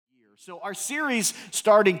So our series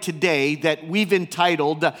starting today that we've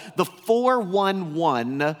entitled the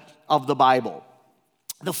 411 of the Bible.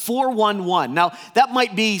 The 411. Now, that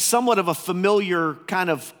might be somewhat of a familiar kind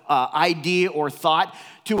of idea or thought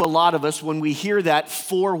to a lot of us when we hear that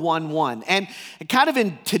 411. And kind of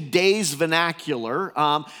in today's vernacular,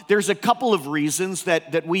 there's a couple of reasons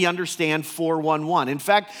that we understand 411. In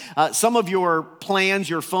fact, some of your plans,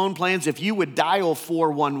 your phone plans, if you would dial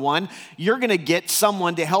 411, you're going to get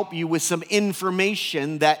someone to help you with some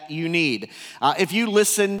information that you need. If you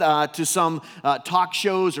listen to some talk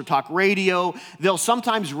shows or talk radio, they'll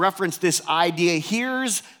sometimes reference this idea.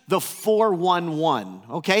 Here's the 411,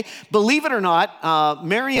 okay? Believe it or not,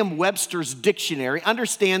 Merriam-Webster's dictionary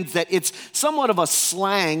understands that it's somewhat of a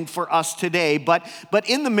slang for us today, but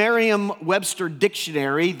in the Merriam-Webster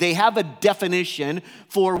dictionary, they have a definition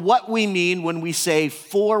for what we mean when we say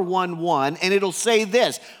 411, and it'll say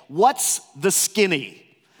this: what's the skinny?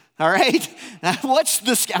 All right?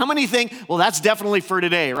 How many think, well, that's definitely for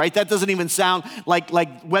today, right? That doesn't even sound like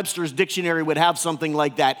Webster's dictionary would have something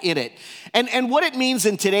like that in it. And what it means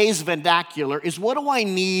in today's vernacular is, what do I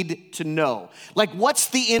need to know? Like, what's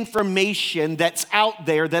the information that's out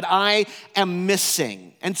there that I am missing?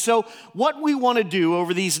 And so what we want to do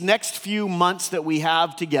over these next few months that we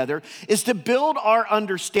have together is to build our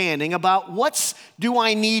understanding about do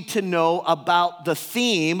I need to know about the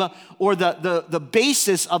theme or the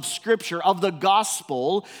basis of Scripture, of the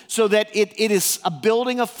gospel, so that it is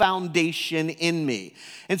building a foundation in me.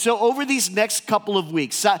 And so over these next couple of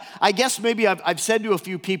weeks, I guess maybe I've said to a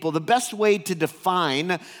few people, the best way to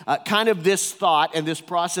define kind of this thought and this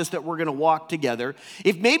process that we're going to walk together,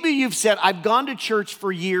 if maybe you've said, I've gone to church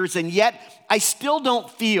for years and yet I still don't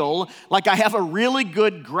feel like I have a really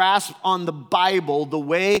good grasp on the Bible the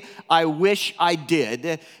way I wish I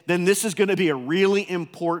did, then this is going to be a really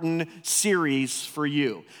important series for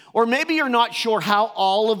you. Or maybe you're not sure how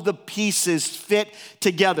all of the pieces fit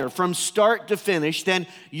together from start to finish, then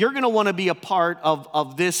you're going to want to be a part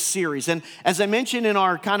of this series. And as I mentioned in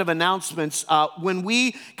our kind of announcements, when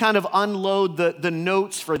we kind of unload the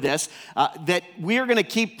notes for this, that we're going to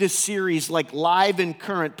keep this series like live and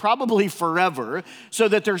current, probably forever, so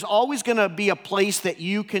that there's always going to be a place that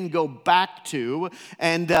you can go back to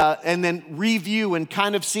and then review and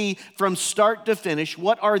kind of see from start to finish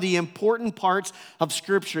what are the important parts of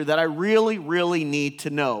Scripture that I really, really need to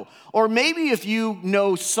know. Or maybe if you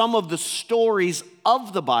know some of the stories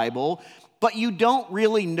of the Bible, but you don't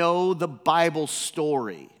really know the Bible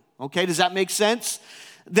story. Okay, does that make sense?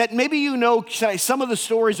 That maybe you know some of the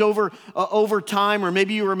stories over time, or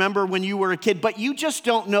maybe you remember when you were a kid, but you just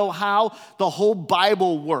don't know how the whole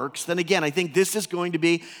Bible works, then again, I think this is going to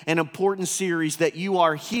be an important series that you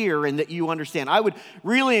are here and that you understand. I would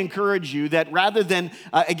really encourage you that rather than,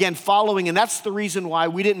 again, following, and that's the reason why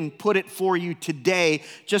we didn't put it for you today,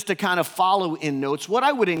 just to kind of follow in notes. What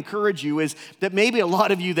I would encourage you is that maybe a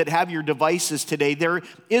lot of you that have your devices today, there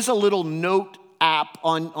is a little note app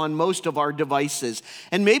on most of our devices.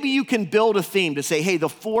 And maybe you can build a theme to say, hey, the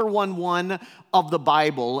 411 of the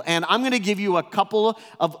Bible. And I'm going to give you a couple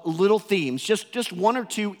of little themes, just one or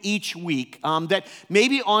two each week, that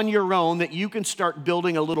maybe on your own that you can start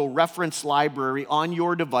building a little reference library on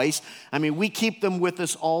your device. I mean, we keep them with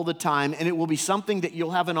us all the time, and it will be something that you'll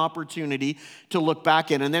have an opportunity to look back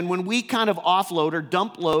in. And then when we kind of offload or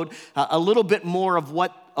dump load a little bit more of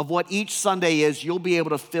what each Sunday is, you'll be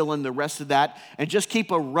able to fill in the rest of that and just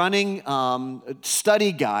keep a running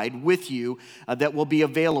study guide with you that will be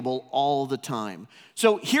available all the time.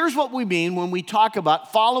 So here's what we mean when we talk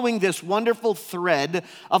about following this wonderful thread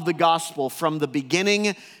of the gospel from the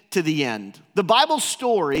beginning to the end. The Bible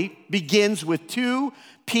story begins with two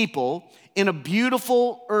people in a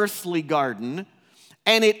beautiful earthly garden,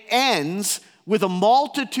 and it ends with a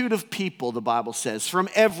multitude of people, the Bible says, from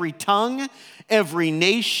every tongue, every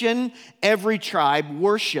nation, every tribe,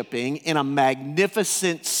 worshiping in a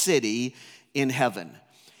magnificent city in heaven.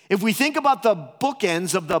 If we think about the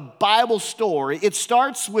bookends of the Bible story, it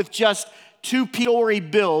starts with just two-story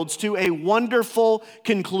builds to a wonderful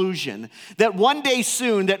conclusion. That one day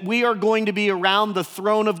soon that we are going to be around the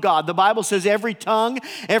throne of God. The Bible says every tongue,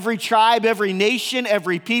 every tribe, every nation,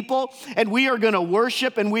 every people, and we are going to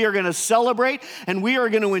worship and we are going to celebrate and we are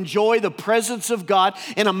going to enjoy the presence of God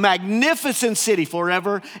in a magnificent city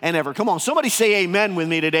forever and ever. Come on, somebody say amen with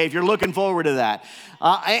me today if you're looking forward to that.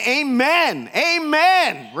 Amen,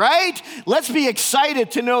 right? Let's be excited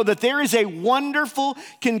to know that there is a wonderful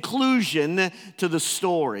conclusion in to the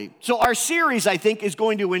story. So our series, I think, is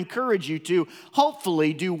going to encourage you to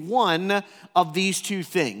hopefully do one of these two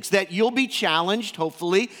things. That you'll be challenged,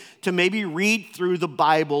 hopefully, to maybe read through the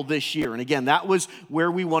Bible this year. And again, that was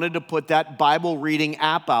where we wanted to put that Bible reading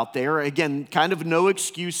app out there. Again, kind of no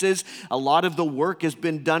excuses. A lot of the work has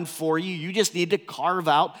been done for you. You just need to carve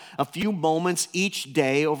out a few moments each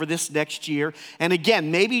day over this next year. And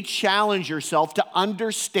again, maybe challenge yourself to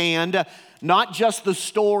understand not just the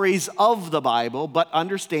stories of the Bible, but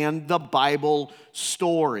understand the Bible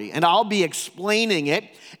story. And I'll be explaining it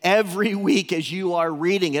every week as you are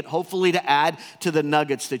reading it, hopefully to add to the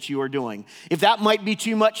nuggets that you are doing. If that might be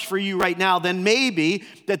too much for you right now, then maybe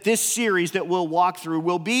that this series that we'll walk through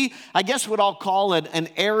will be, I guess what I'll call an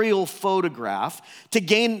aerial photograph to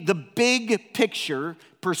gain the big picture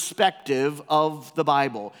perspective of the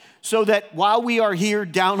Bible. So that while we are here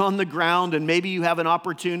down on the ground and maybe you have an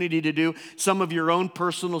opportunity to do some of your own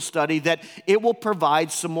personal study, that it will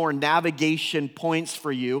provide some more navigation points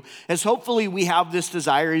for you, as hopefully we have this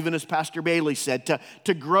desire, even as Pastor Bailey said,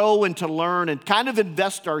 to grow and to learn and kind of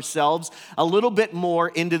invest ourselves a little bit more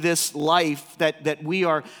into this life that we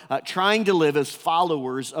are trying to live as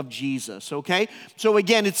followers of Jesus, okay? So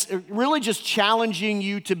again, it's really just challenging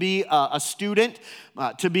you to be a student,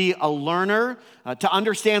 to be a learner, to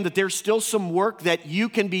understand that there's still some work that you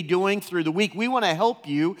can be doing through the week. We want to help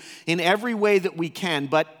you in every way that we can,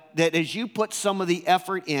 but that as you put some of the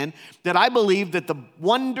effort in, that I believe that the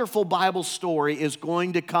wonderful Bible story is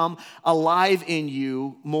going to come alive in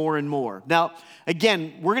you more and more. Now,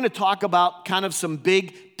 again, we're going to talk about kind of some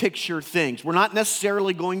big picture things. We're not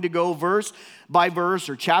necessarily going to go verse by verse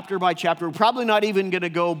or chapter by chapter. We're probably not even going to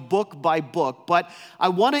go book by book, but I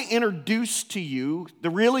want to introduce to you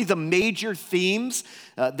the major themes,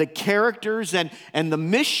 the characters, and the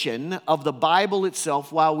mission of the Bible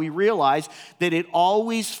itself, while we realize that it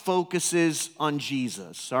always focuses on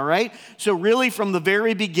Jesus, all right? So really from the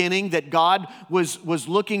very beginning that God was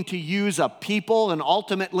looking to use a people, and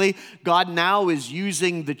ultimately God now is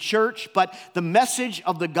using the church, but the message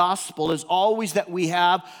of the gospel is always that we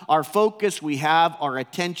have our focus, we have our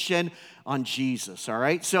attention on Jesus, all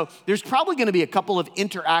right? So there's probably going to be a couple of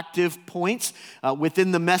interactive points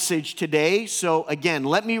within the message today. So again,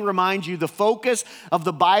 let me remind you, the focus of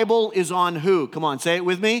the Bible is on who? Come on, say it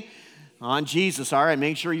with me. On Jesus, all right?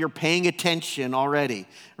 Make sure you're paying attention already,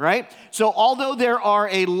 right? So although there are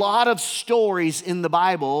a lot of stories in the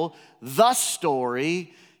Bible, the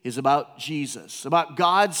story is about Jesus, about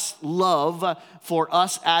God's love for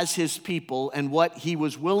us as his people and what he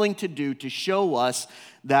was willing to do to show us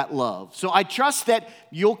that love. So I trust that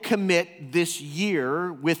you'll commit this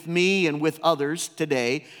year with me and with others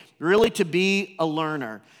today really to be a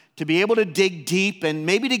learner, to be able to dig deep and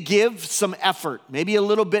maybe to give some effort, maybe a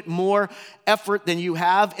little bit more effort than you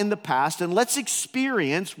have in the past. And let's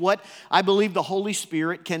experience what I believe the Holy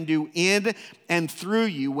Spirit can do in and through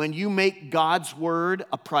you when you make God's word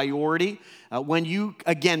a priority, when you,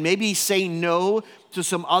 again, maybe say no to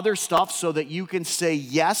some other stuff so that you can say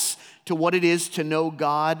yes to what it is to know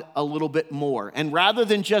God a little bit more. And rather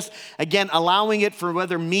than just, again, allowing it for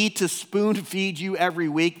whether me to spoon feed you every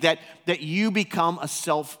week, that you become a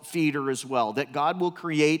self-feeder as well, that God will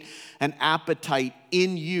create an appetite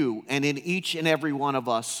in you and in each and every one of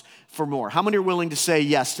us for more. How many are willing to say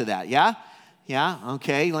yes to that? Yeah? Yeah,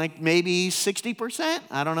 okay, like maybe 60%,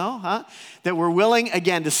 I don't know, huh? That we're willing,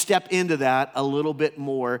 again, to step into that a little bit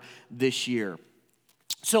more this year.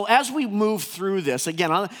 So as we move through this,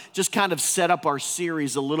 again, I'll just kind of set up our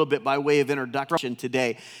series a little bit by way of introduction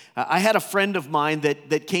today. I had a friend of mine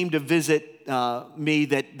that came to visit me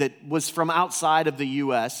that was from outside of the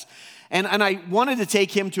U.S., and I wanted to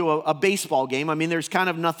take him to a baseball game. I mean, there's kind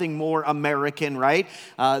of nothing more American, right?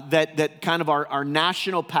 That kind of our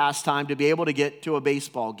national pastime to be able to get to a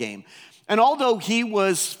baseball game. And although he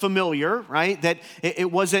was familiar, right, that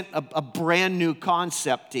it wasn't a brand new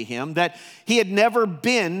concept to him, that he had never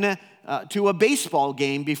been to a baseball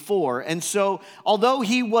game before. And so although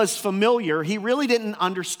he was familiar, he really didn't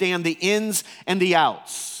understand the ins and the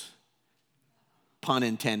outs. Pun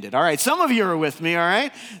intended. All right, some of you are with me, all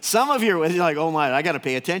right? Some of you are with me, like, oh my, I got to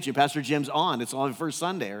pay attention. Pastor Jim's on. It's on the first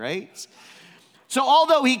Sunday, right? So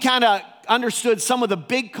although he kind of understood some of the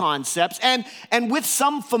big concepts and with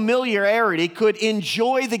some familiarity could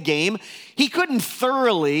enjoy the game, he couldn't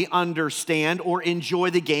thoroughly understand or enjoy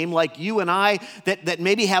the game like you and I that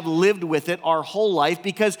maybe have lived with it our whole life,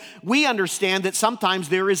 because we understand that sometimes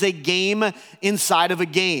there is a game inside of a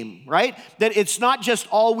game, right? That it's not just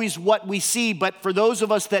always what we see, but for those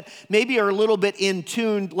of us that maybe are a little bit in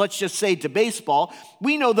tune, let's just say to baseball,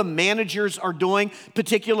 we know the managers are doing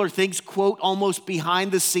particular things, quote, almost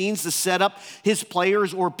behind the scenes to set set up his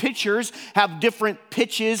players, or pitchers have different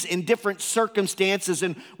pitches in different circumstances,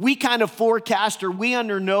 and we kind of forecast, or we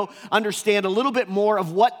understand a little bit more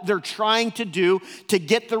of what they're trying to do to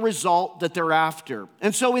get the result that they're after.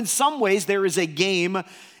 And so in some ways, there is a game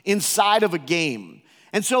inside of a game.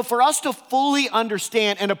 And so for us to fully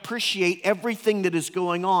understand and appreciate everything that is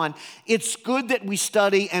going on, it's good that we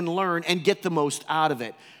study and learn and get the most out of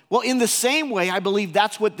it. Well, in the same way, I believe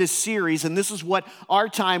that's what this series, and this is what our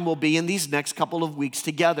time will be in these next couple of weeks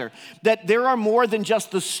together, that there are more than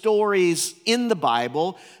just the stories in the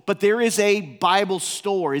Bible, but there is a Bible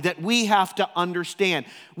story that we have to understand.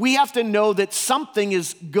 We have to know that something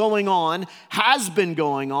is going on, has been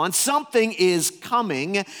going on, something is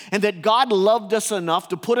coming, and that God loved us enough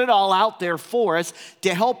to put it all out there for us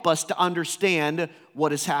to help us to understand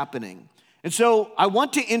what is happening. And so I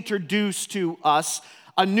want to introduce to us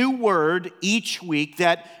a new word each week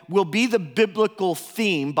that will be the biblical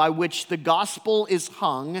theme by which the gospel is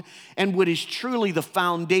hung and what is truly the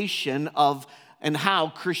foundation of and how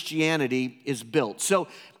Christianity is built. So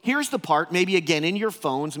here's the part, maybe again in your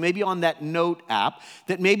phones, maybe on that note app,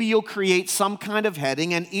 that maybe you'll create some kind of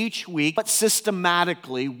heading, and each week, but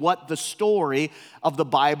systematically, what the story of the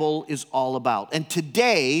Bible is all about. And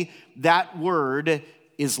today, that word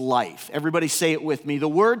is life. Everybody say it with me. The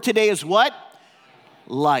word today is what?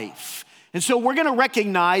 Life. And so we're going to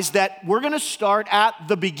recognize that we're going to start at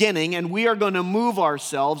the beginning and we are going to move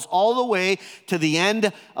ourselves all the way to the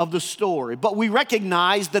end of the story. But we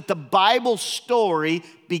recognize that the Bible story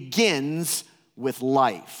begins with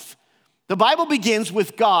life. The Bible begins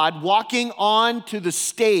with God walking onto the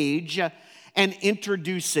stage and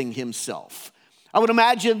introducing himself. I would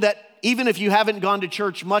imagine that even if you haven't gone to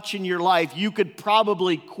church much in your life, you could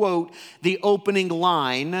probably quote the opening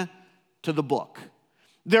line to the book.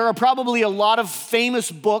 There are probably a lot of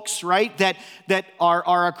famous books, right, that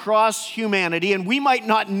are across humanity, and we might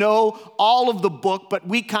not know all of the book, but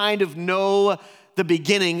we kind of know the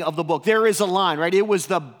beginning of the book. There is a line, right? It was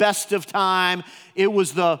the best of time, it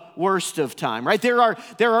was the worst of time, right? There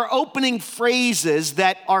are opening phrases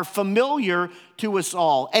that are familiar to us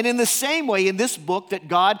all. And in the same way, in this book that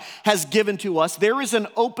God has given to us, there is an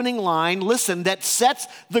opening line, listen, that sets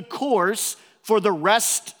the course for the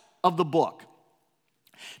rest of the book.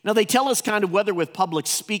 Now, they tell us kind of whether with public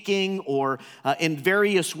speaking or in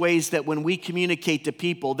various ways that when we communicate to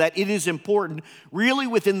people, that it is important really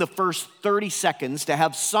within the first 30 seconds to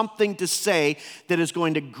have something to say that is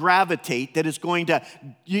going to gravitate, that is going to,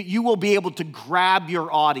 you will be able to grab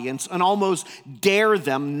your audience and almost dare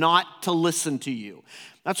them not to listen to you.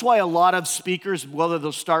 That's why a lot of speakers, whether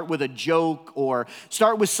they'll start with a joke or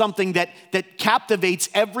start with something that captivates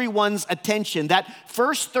everyone's attention, that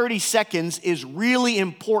first 30 seconds is really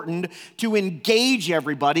important to engage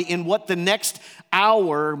everybody in what the next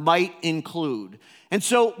hour might include. And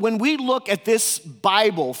so when we look at this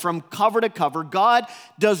Bible from cover to cover, God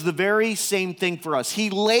does the very same thing for us. He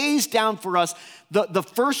lays down for us the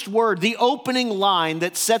first word, the opening line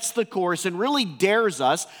that sets the course and really dares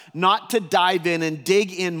us not to dive in and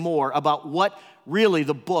dig in more about what really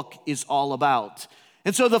the book is all about.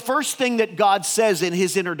 And so the first thing that God says in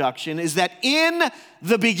his introduction is that in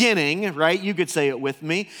the beginning, right, you could say it with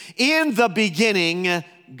me, in the beginning,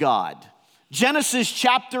 God. Genesis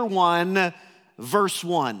chapter 1, verse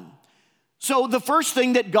 1. So the first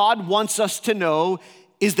thing that God wants us to know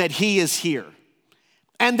is that he is here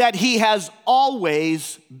and that he has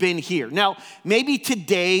always been here. Now, maybe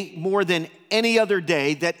today more than any other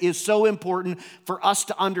day, that is so important for us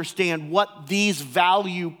to understand what these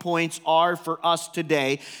value points are for us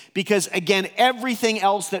today, because again, everything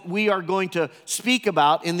else that we are going to speak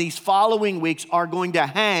about in these following weeks are going to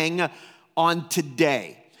hang on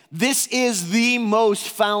today. This is the most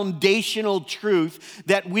foundational truth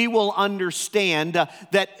that we will understand,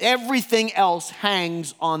 that everything else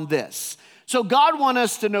hangs on this. So God wants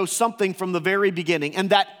us to know something from the very beginning, and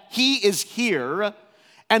that he is here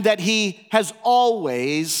and that he has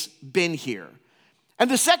always been here.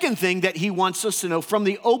 And the second thing that he wants us to know from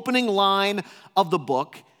the opening line of the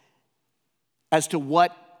book as to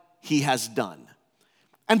what he has done.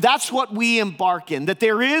 And that's what we embark in, that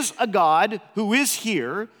there is a God who is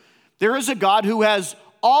here. There is a God who has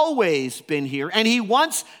always been here, and he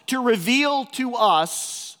wants to reveal to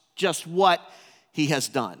us just what he has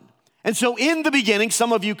done. And so in the beginning,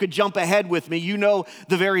 some of you could jump ahead with me. You know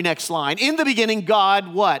the very next line. In the beginning,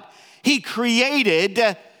 God, what? He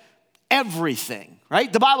created everything,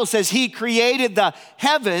 right? The Bible says he created the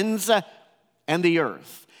heavens and the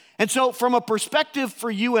earth. And so from a perspective for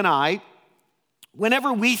you and I,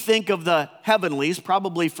 whenever we think of the heavenlies,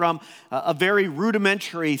 probably from a very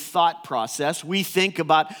rudimentary thought process. We think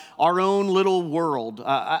about our own little world.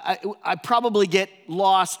 I probably get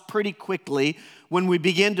lost pretty quickly when we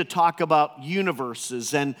begin to talk about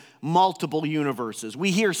universes and multiple universes.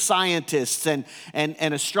 We hear scientists and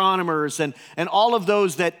astronomers and all of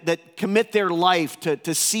those that commit their life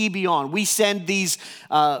to see beyond. We send these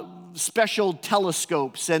special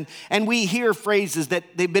telescopes and we hear phrases that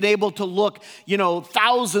they've been able to look,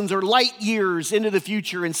 thousands or light years into the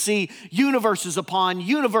future and see universes upon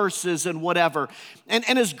universes and whatever.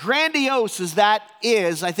 And as grandiose as that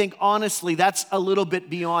is, I think honestly that's a little bit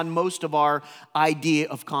beyond most of our idea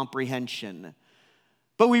of comprehension.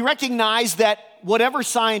 But we recognize that whatever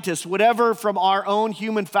scientists, whatever from our own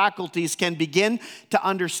human faculties can begin to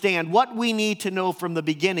understand, what we need to know from the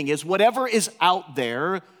beginning is whatever is out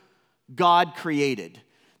there, God created.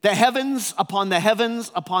 The heavens upon the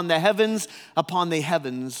heavens upon the heavens upon the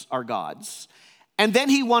heavens are God's. And then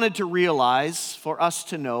he wanted to realize, for us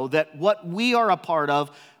to know, that what we are a part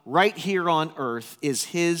of right here on earth is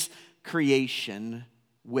his creation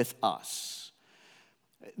with us.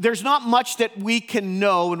 There's not much that we can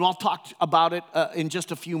know, and I'll talk about it in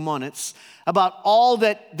just a few minutes, about all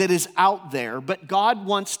that is out there, but God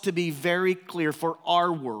wants to be very clear for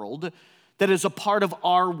our world, that is a part of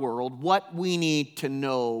our world, what we need to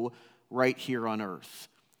know right here on earth.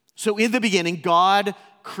 So in the beginning, God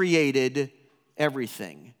created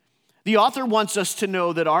everything. The author wants us to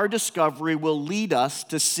know that our discovery will lead us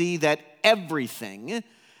to see that everything,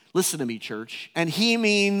 listen to me, church, and he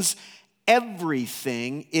means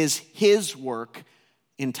everything, is his work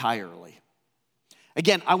entirely.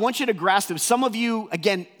 Again, I want you to grasp this. Some of you,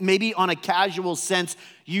 again, maybe on a casual sense,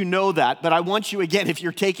 you know that, but I want you, again, if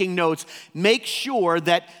you're taking notes, make sure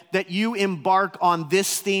that you embark on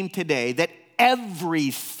this theme today, that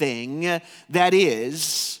everything that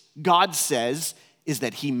is, God says, is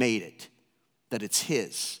that he made it, that it's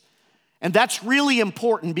his. And that's really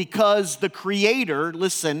important because the Creator,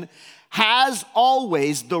 listen, has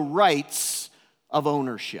always the rights of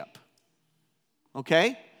ownership.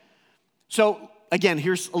 Okay? So, again,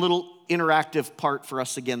 here's a little interactive part for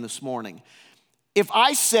us again this morning. If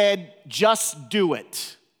I said, just do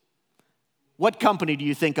it, what company do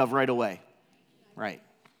you think of right away? Right.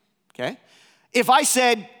 Okay? If I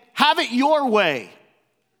said, have it your way,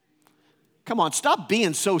 come on, stop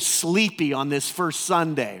being so sleepy on this first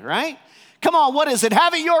Sunday, right? Come on, what is it?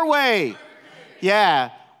 Have it your way. Yeah.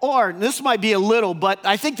 Or, this might be a little, but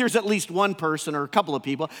I think there's at least one person or a couple of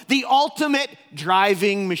people, the ultimate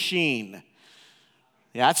driving machine.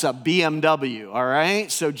 Yeah, that's a BMW, all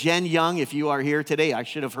right? So Jen Young, if you are here today, I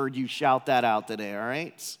should have heard you shout that out today, all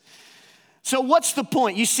right? So what's the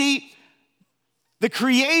point? You see, the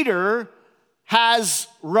Creator has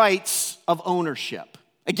rights of ownership.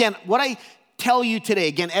 Again, what I tell you today,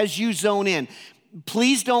 again, as you zone in,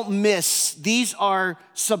 please don't miss, these are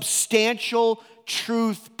substantial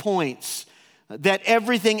truth points that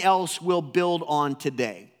everything else will build on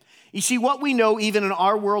today. You see, what we know even in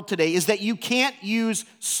our world today is that you can't use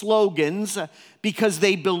slogans because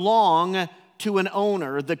they belong to an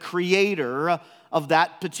owner, the creator of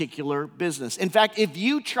that particular business. In fact, if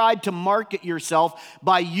you tried to market yourself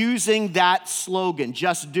by using that slogan,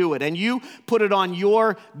 just do it, and you put it on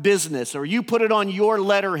your business or you put it on your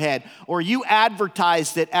letterhead or you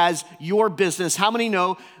advertised it as your business, how many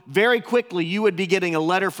know very quickly you would be getting a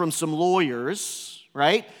letter from some lawyers,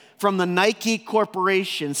 right? From the Nike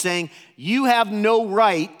Corporation saying, you have no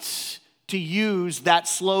right to use that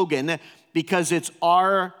slogan because it's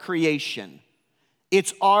our creation.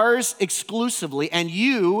 It's ours exclusively, and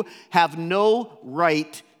you have no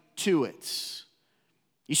right to it.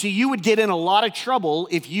 You see, you would get in a lot of trouble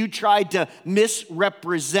if you tried to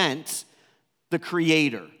misrepresent the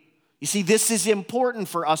Creator. You see, this is important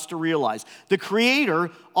for us to realize. The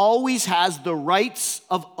Creator always has the rights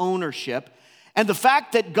of ownership, and the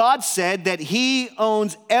fact that God said that he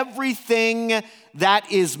owns everything that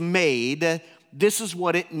is made, this is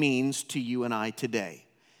what it means to you and I today.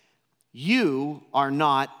 You are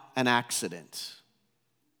not an accident.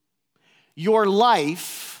 Your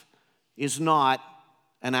life is not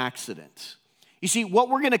an accident. You see, what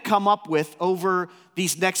we're going to come up with over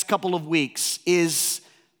these next couple of weeks is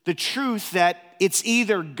the truth that it's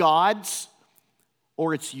either God's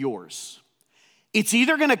or it's yours. It's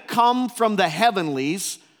either going to come from the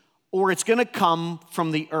heavenlies or it's going to come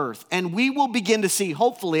from the earth. And we will begin to see,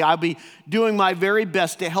 hopefully, I'll be doing my very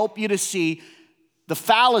best to help you to see the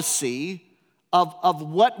fallacy of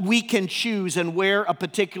what we can choose and where a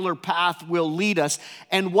particular path will lead us,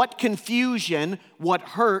 and what confusion, what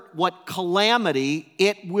hurt, what calamity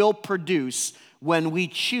it will produce when we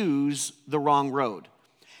choose the wrong road.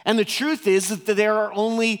 And the truth is that there are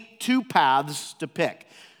only two paths to pick.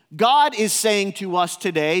 God is saying to us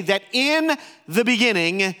today that in the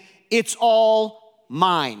beginning, it's all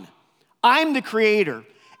mine. I'm the creator,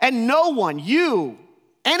 and no one, you,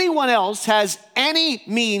 anyone else has any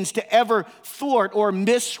means to ever thwart or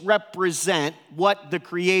misrepresent what the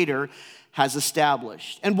creator has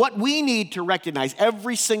established. And what we need to recognize,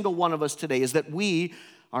 every single one of us today, is that we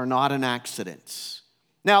are not an accident.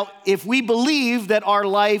 Now, if we believe that our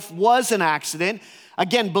life was an accident,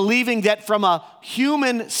 again, believing that from a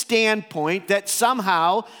human standpoint, that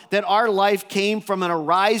somehow that our life came from an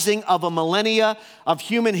arising of a millennia of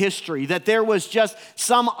human history, that there was just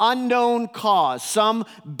some unknown cause, some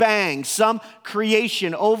bang, some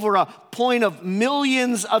creation over a point of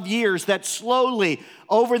millions of years that slowly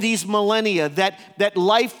over these millennia that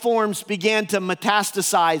life forms began to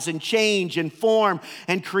metastasize and change and form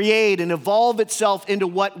and create and evolve itself into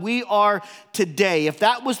what we are today. If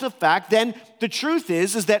that was the fact, then the truth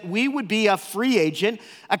is that we would be a free agent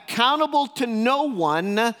accountable to no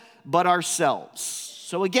one but ourselves.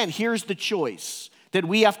 So again, here's the choice that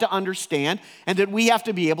we have to understand and that we have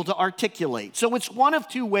to be able to articulate. So it's one of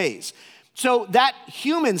two ways. So that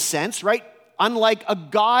human sense, right, unlike a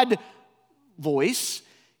God voice,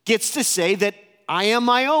 gets to say that I am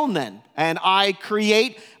my own then, and I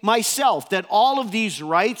create myself, that all of these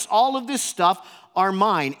rights, all of this stuff are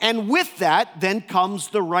mine. And with that then comes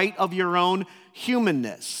the right of your own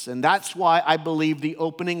humanness. And that's why I believe the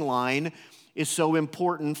opening line is so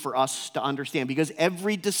important for us to understand, because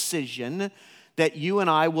every decision that you and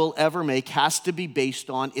I will ever make has to be based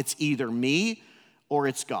on it's either me or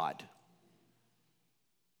it's God.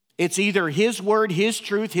 It's either His word, His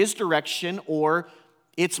truth, His direction, or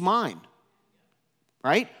it's mine,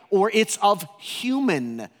 right? Or it's of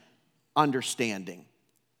human understanding.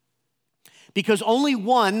 Because only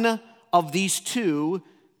one of these two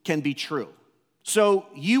can be true. So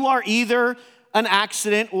you are either an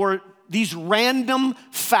accident or these random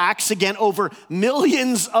facts, again, over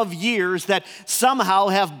millions of years that somehow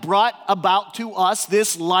have brought about to us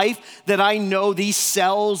this life that I know, these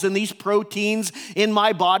cells and these proteins in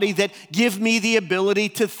my body that give me the ability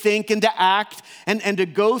to think and to act and to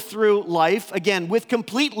go through life, again, with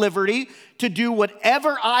complete liberty to do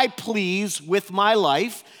whatever I please with my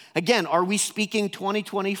life. Again, are we speaking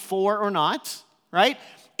 2024 or not, right?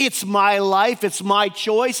 It's my life, it's my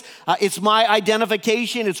choice, it's my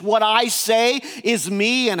identification, it's what I say is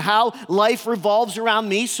me and how life revolves around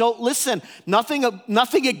me. So listen, nothing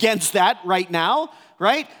against that right now,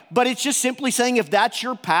 right? But it's just simply saying if that's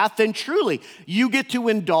your path, then truly you get to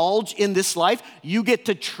indulge in this life, you get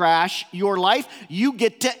to trash your life, you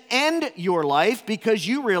get to end your life because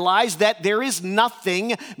you realize that there is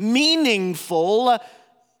nothing meaningful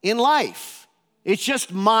in life. It's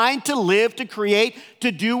just mine to live, to create,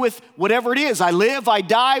 to do with whatever it is. I live, I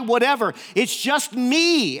die, whatever. It's just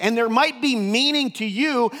me. And there might be meaning to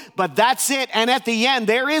you, but that's it. And at the end,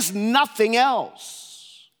 there is nothing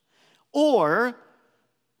else. Or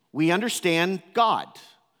we understand God.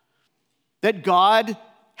 That God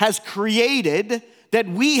has created, that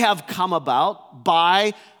we have come about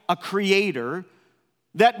by a creator,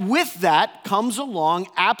 that with that comes along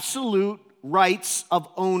absolute rights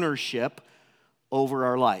of ownership over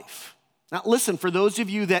our life. Now listen, for those of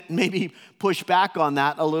you that maybe push back on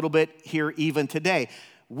that a little bit here even today,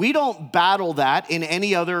 we don't battle that in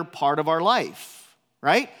any other part of our life,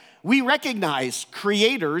 right? We recognize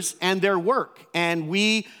creators and their work, and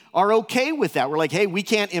we are okay with that. We're like, hey, we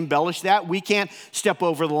can't embellish that. We can't step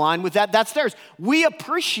over the line with that. That's theirs. We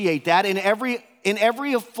appreciate that in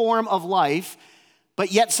every form of life.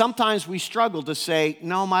 But yet sometimes we struggle to say,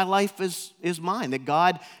 no, my life is mine. That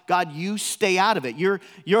God, you stay out of it. You're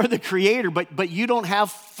the creator, but you don't have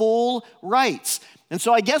full rights. And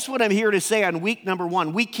so I guess what I'm here to say on week number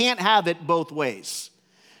 1, we can't have it both ways.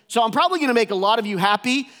 So I'm probably going to make a lot of you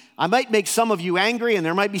happy. I might make some of you angry, and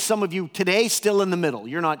there might be some of you today still in the middle.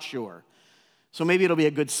 You're not sure. So maybe it'll be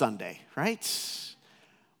a good Sunday, right?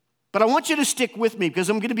 But I want you to stick with me because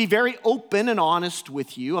I'm going to be very open and honest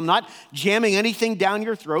with you. I'm not jamming anything down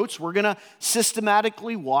your throats. We're going to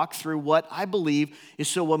systematically walk through what I believe is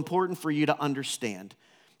so important for you to understand.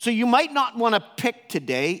 So you might not want to pick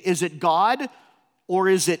today, is it God or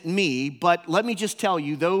is it me? But let me just tell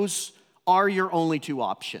you, those are your only two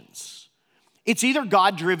options. It's either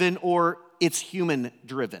God-driven or it's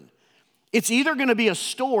human-driven. It's either going to be a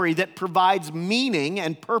story that provides meaning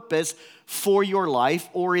and purpose for your life,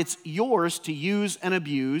 or it's yours to use and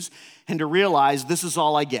abuse and to realize this is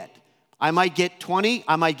all I get. I might get 20,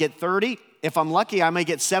 I might get 30. If I'm lucky, I might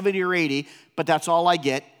get 70 or 80, but that's all I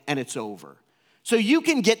get and it's over. So you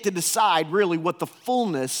can get to decide really what the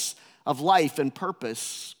fullness of life and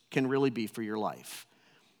purpose can really be for your life.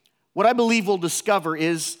 What I believe we'll discover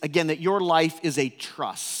is, again, that your life is a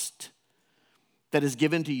trust that is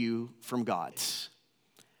given to you from God.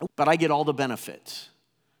 But I get all the benefit.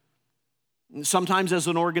 Sometimes as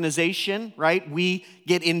an organization, right, we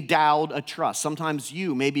get endowed a trust. Sometimes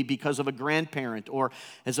you, maybe because of a grandparent or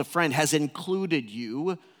as a friend, has included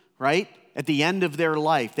you, right, at the end of their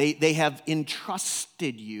life. They have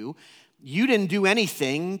entrusted you. You didn't do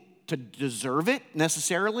anything to deserve it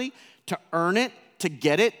necessarily, to earn it, to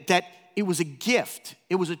get it. That it was a gift.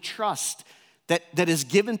 It was a trust that is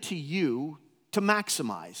given to you to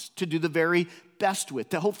maximize, to do the very best with,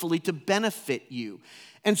 to hopefully to benefit you.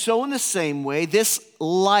 And so in the same way, this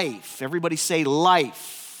life, everybody say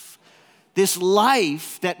life, this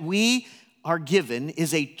life that we are given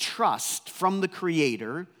is a trust from the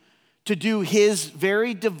Creator to do His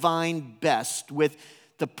very divine best with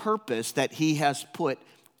the purpose that He has put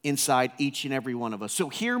inside each and every one of us. So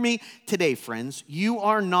hear me today, friends. You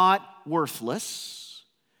are not worthless.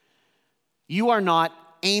 You are not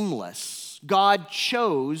aimless. God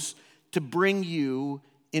chose to bring you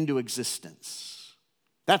into existence.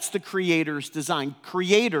 That's the Creator's design.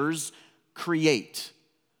 Creators create.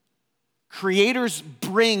 Creators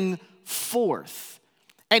bring forth.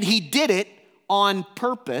 And He did it on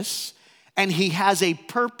purpose, and He has a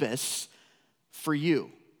purpose for you.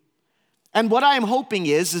 And what I am hoping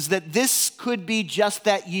is that this could be just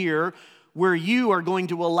that year where you are going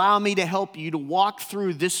to allow me to help you to walk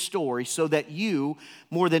through this story so that you,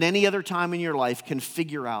 more than any other time in your life, can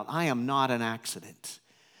figure out, I am not an accident.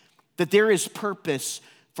 That there is purpose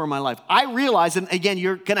for my life. I realize, and again,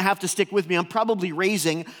 you're going to have to stick with me. I'm probably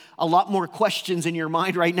raising a lot more questions in your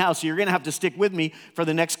mind right now, so you're going to have to stick with me for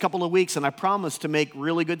the next couple of weeks, and I promise to make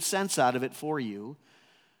really good sense out of it for you.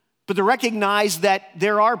 But to recognize that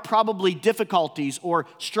there are probably difficulties or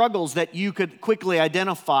struggles that you could quickly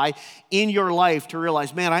identify in your life to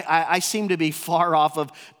realize, man, I seem to be far off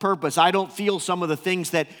of purpose. I don't feel some of the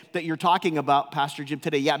things that you're talking about, Pastor Jim,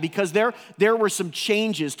 today. Yeah, because there were some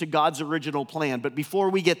changes to God's original plan. But before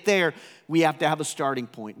we get there, we have to have a starting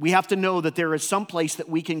point. We have to know that there is some place that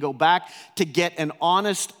we can go back to get an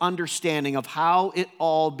honest understanding of how it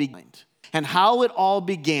all began. And how it all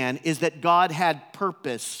began is that God had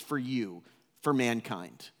purpose for you, for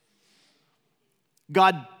mankind.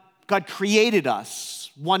 God created us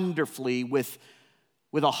wonderfully with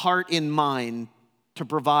a heart in mind to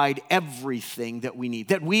provide everything that we need.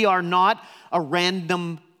 That we are not a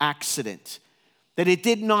random accident. That it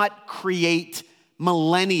did not create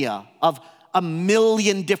millennia of a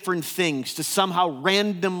million different things to somehow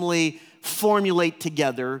randomly formulate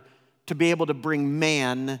together to be able to bring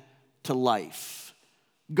man to life.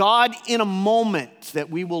 God in a moment that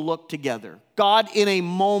we will look together, God in a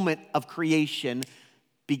moment of creation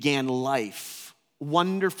began life,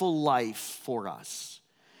 wonderful life for us.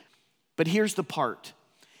 But here's the part.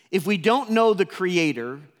 If we don't know the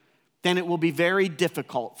Creator, then it will be very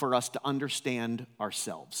difficult for us to understand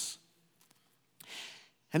ourselves.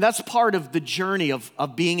 And that's part of the journey of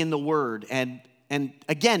being in the Word and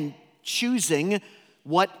again, choosing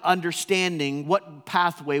what understanding, what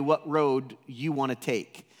pathway, what road you want to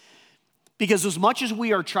take. Because as much as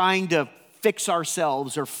we are trying to fix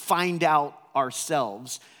ourselves or find out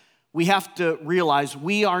ourselves, we have to realize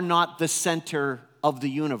we are not the center of the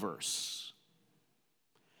universe.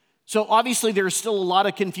 So obviously there's still a lot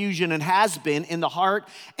of confusion and has been in the heart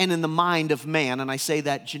and in the mind of man, and I say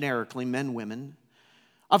that generically, men, women,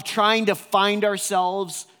 of trying to find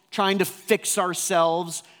ourselves, trying to fix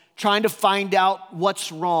ourselves, trying to find out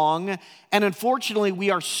what's wrong. And unfortunately,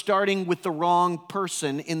 we are starting with the wrong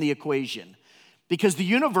person in the equation. Because the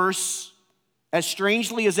universe, as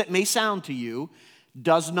strangely as it may sound to you,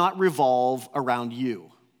 does not revolve around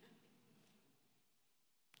you.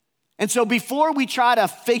 And so before we try to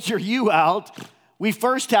figure you out, we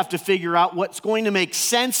first have to figure out what's going to make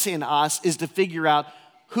sense in us is to figure out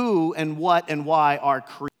who and what and why our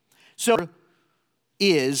Creator so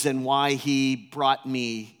is and why He brought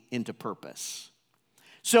me into purpose.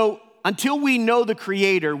 So until we know the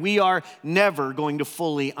Creator, we are never going to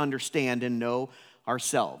fully understand and know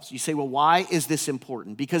ourselves. You say, well, why is this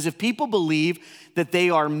important? Because if people believe that they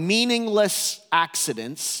are meaningless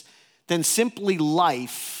accidents, then simply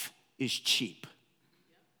life is cheap.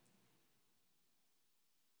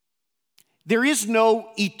 There is no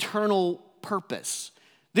eternal purpose.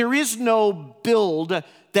 There is no build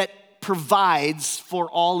that provides for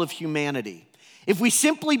all of humanity. If we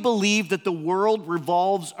simply believe that the world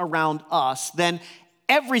revolves around us, then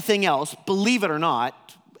everything else, believe it or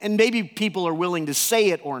not, and maybe people are willing to say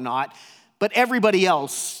it or not, but everybody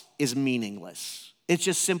else is meaningless. It's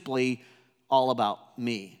just simply all about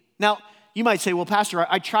me. Now, you might say, well, Pastor,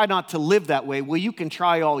 I try not to live that way. Well, you can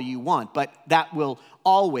try all you want, but that will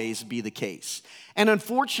always be the case. And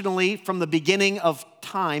unfortunately, from the beginning of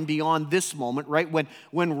time beyond this moment, right,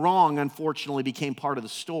 when wrong unfortunately became part of the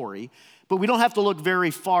story, but we don't have to look very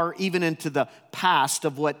far even into the past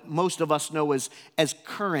of what most of us know as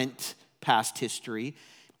current past history,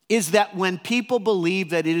 is that when people believe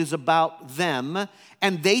that it is about them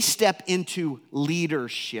and they step into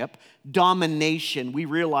leadership, domination, we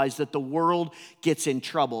realize that the world gets in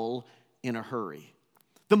trouble in a hurry.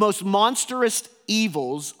 The most monstrous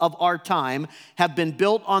evils of our time have been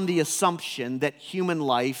built on the assumption that human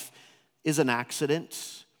life is an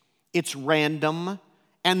accident, it's random,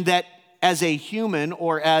 and that as a human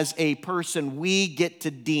or as a person, we get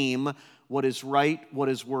to deem what is right, what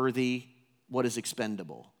is worthy, what is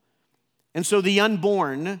expendable. And so the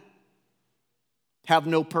unborn have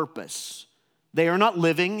no purpose. They are not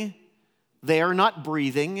living, they are not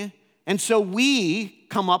breathing, and so we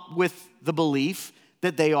come up with the belief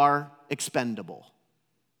that they are expendable.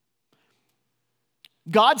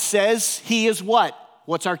 God says he is what?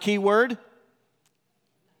 What's our key word?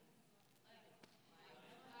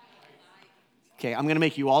 Okay, I'm going to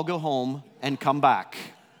make you all go home and come back.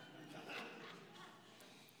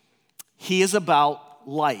 He is about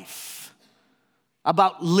life,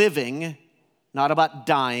 about living, not about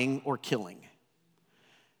dying or killing.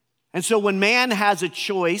 And so when man has a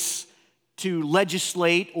choice to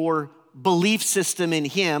legislate or belief system in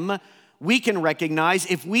him, we can recognize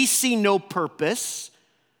if we see no purpose,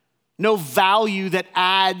 no value that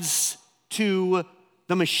adds to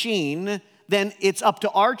the machine, then it's up to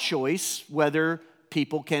our choice whether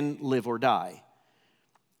people can live or die.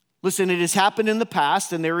 Listen, it has happened in the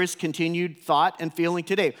past and there is continued thought and feeling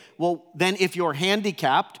today. Well, then if you're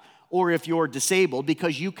handicapped or if you're disabled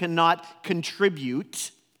because you cannot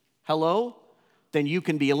contribute, hello, then you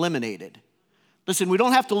can be eliminated. Listen, we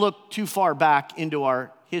don't have to look too far back into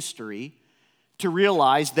our history to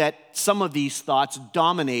realize that some of these thoughts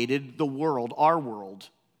dominated the world, our world,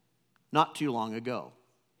 not too long ago.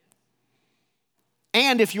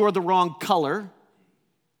 And if you're the wrong color,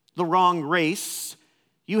 the wrong race,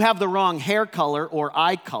 you have the wrong hair color or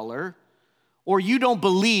eye color, or you don't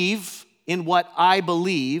believe in what I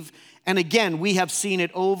believe, and again, we have seen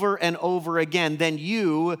it over and over again, then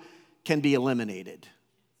you can be eliminated.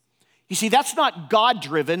 You see, that's not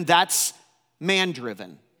God-driven, that's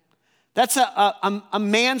man-driven. That's a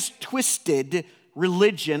man's twisted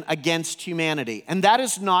religion against humanity. And that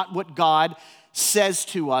is not what God says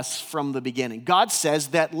to us from the beginning. God says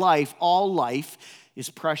that life, all life, is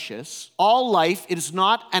precious. All life, it is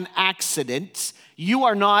not an accident. You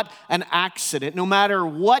are not an accident. No matter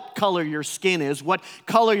what color your skin is, what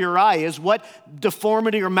color your eye is, what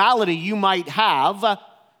deformity or malady you might have,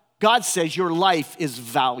 God says your life is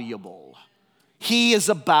valuable. He is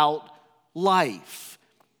about life.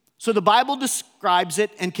 So the Bible describes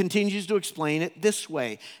it and continues to explain it this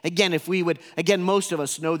way. Again, most of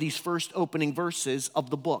us know these first opening verses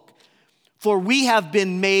of the book. For we have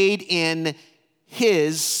been made in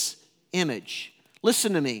his image.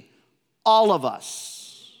 Listen to me. All of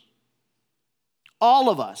us.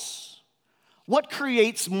 What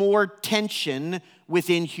creates more tension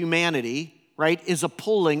within humanity, right, is a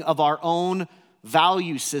pulling of our own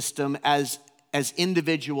value system as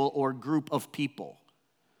individual or group of people.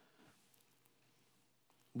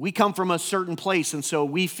 We come from a certain place, and so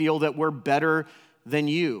we feel that we're better than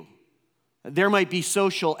you. There might be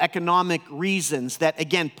social, economic reasons that,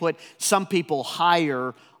 again, put some people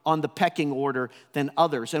higher on the pecking order than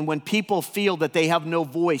others. And when people feel that they have no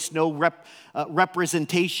voice, no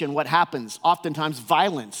representation, what happens? Oftentimes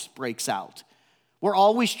violence breaks out. We're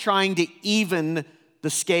always trying to even the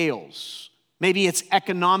scales. Maybe it's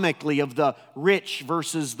economically of the rich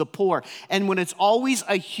versus the poor. And when it's always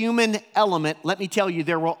a human element, let me tell you,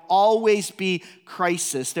 there will always be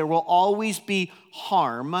crisis. There will always be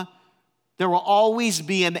harm. There will always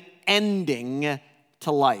be an ending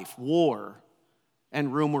to life, war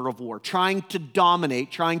and rumor of war, trying to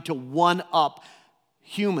dominate, trying to one-up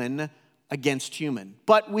human against human.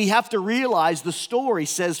 But we have to realize the story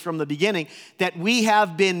says from the beginning that we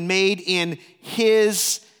have been made in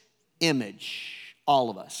his image, all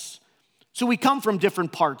of us. So we come from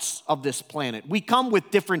different parts of this planet. We come with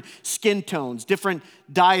different skin tones, different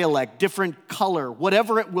dialect, different color,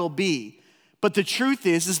 whatever it will be. But the truth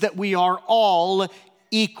is that we are all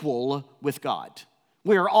equal with God.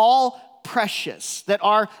 We are all precious, that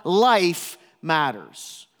our life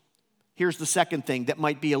matters. Here's the second thing that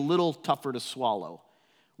might be a little tougher to swallow.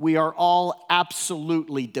 we are all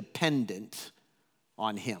absolutely dependent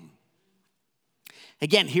on him.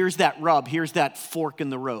 Again, here's that rub, here's that fork in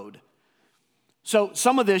the road. So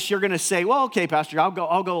some of this you're going to say, well, okay, Pastor, I'll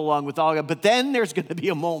go along with all that. But then there's going to be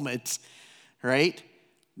a moment, right?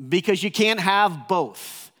 Because you can't have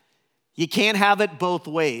both. You can't have it both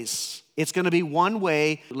ways. It's going to be one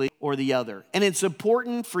way or the other. And it's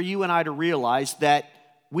important for you and I to realize that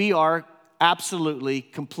we are absolutely,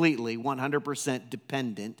 completely, 100%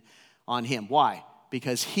 dependent on him. Why?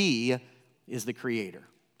 Because he is the creator.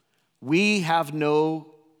 We have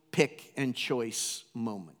no pick and choice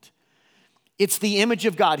moment. It's the image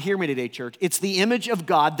of God, hear me today, church. It's the image of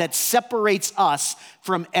God that separates us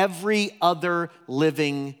from every other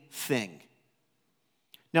living thing.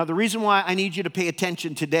 Now, the reason why I need you to pay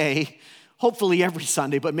attention today, hopefully every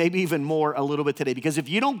Sunday, but maybe even more a little bit today, because if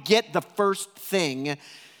you don't get the first thing,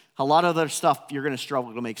 a lot of other stuff you're going to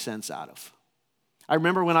struggle to make sense out of. I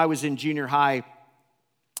remember when I was in junior high,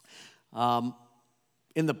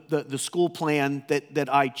 in the school plan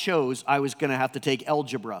that I chose, I was going to have to take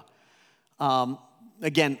algebra.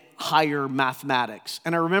 Again, higher mathematics.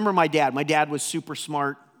 And I remember my dad. My dad was super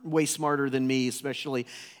smart, way smarter than me, especially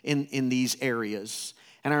in these areas.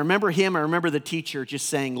 And I remember the teacher just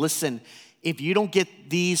saying, listen, if you don't get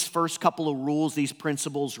these first couple of rules, these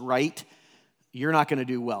principles right, you're not going to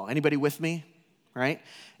do well. Anybody with me? Right?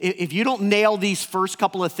 If you don't nail these first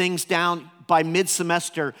couple of things down by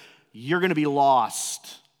mid-semester, you're going to be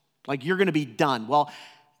lost. Like you're going to be done. Well,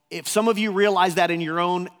 if some of you realize that in your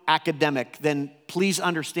own academic, then please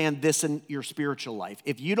understand this in your spiritual life.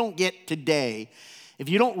 If you don't get today, if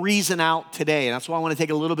you don't reason out today, and that's why I want to take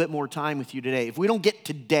a little bit more time with you today. If we don't get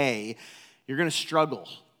today, you're going to struggle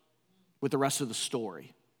with the rest of the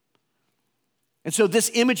story. And so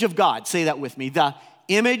this image of God, say that with me, the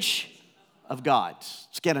image of God.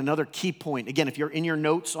 Let's get another key point. Again, if you're in your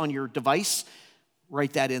notes on your device,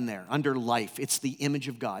 write that in there, under life. It's the image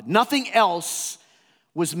of God. Nothing else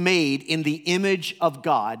was made in the image of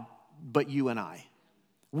God but you and I.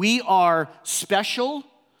 We are special.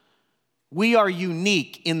 We are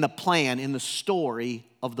unique in the plan, in the story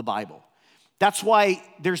of the Bible. That's why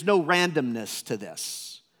there's no randomness to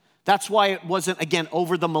this. That's why it wasn't, again,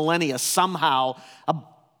 over the millennia, somehow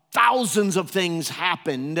thousands of things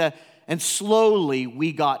happened and slowly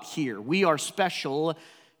we got here. We are special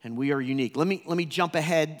and we are unique. Let me jump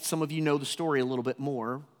ahead. Some of you know the story a little bit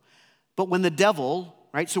more. But when the devil,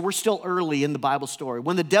 right, so we're still early in the Bible story.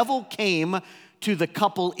 When the devil came to the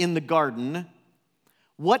couple in the garden,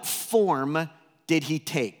 what form did he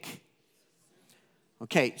take?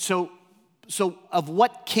 Okay, so of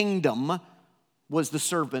what kingdom was the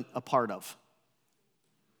serpent a part of?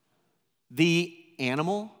 The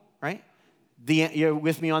animal, right? You're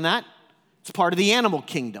with me on that? It's part of the animal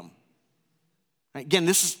kingdom. Right?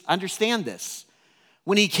 Again, understand this.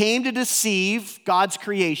 When he came to deceive God's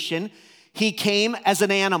creation, he came as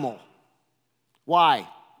an animal. Why?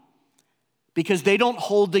 Because they don't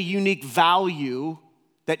hold the unique value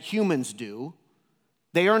that humans do.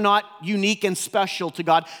 They are not unique and special to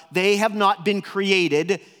God. They have not been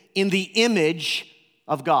created in the image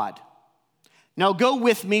of God. Now go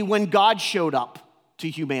with me when God showed up to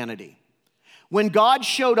humanity. When God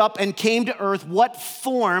showed up and came to earth, what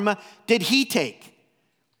form did he take?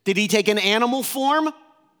 Did he take an animal form?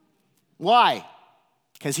 Why?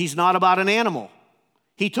 Because he's not about an animal.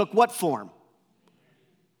 He took what form?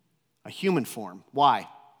 A human form. Why?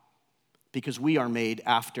 Because we are made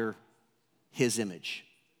after his image.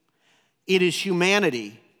 It is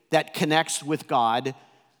humanity that connects with God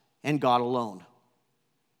and God alone.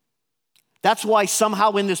 That's why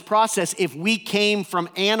somehow in this process, if we came from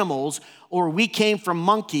animals or we came from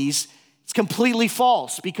monkeys, it's completely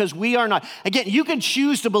false because we are not. Again, you can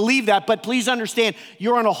choose to believe that, but please understand,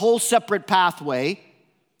 you're on a whole separate pathway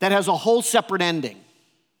that has a whole separate ending.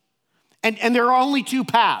 And there are only two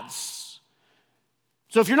paths.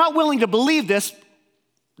 So if you're not willing to believe this,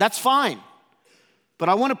 that's fine. But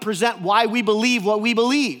I want to present why we believe what we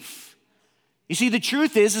believe. You see, the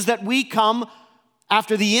truth is that we come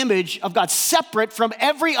after the image of God, separate from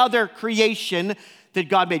every other creation that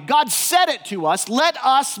God made. God said it to us, let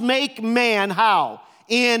us make man how?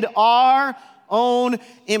 In our own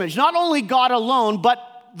image. Not only God alone, but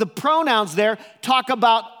the pronouns there talk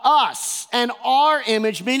about us and our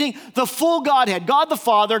image, meaning the full Godhead. God the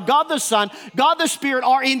Father, God the Son, God the Spirit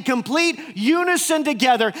are in complete unison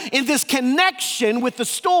together in this connection with the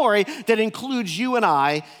story that includes you and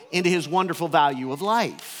I into his wonderful value of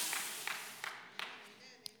life.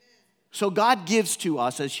 So God gives to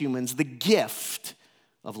us as humans the gift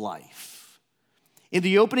of life. In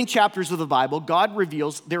the opening chapters of the Bible, God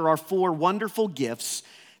reveals there are 4 wonderful gifts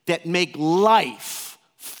that make life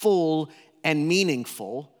full and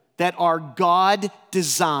meaningful, that are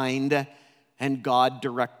God-designed and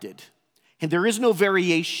God-directed. And there is no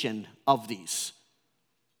variation of these.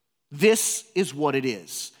 This is what it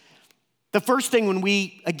is. The first thing when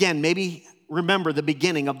we, again, maybe remember the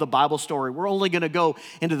beginning of the Bible story, we're only going to go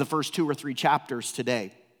into the first 2 or 3 chapters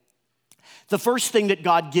today. The first thing that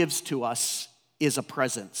God gives to us is a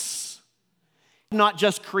presence. Not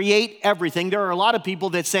just create everything. There are a lot of people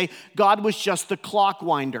that say God was just the clock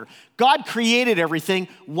winder. God created everything,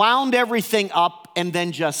 wound everything up, and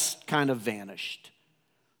then just kind of vanished.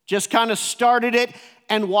 Just kind of started it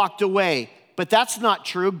and walked away. But that's not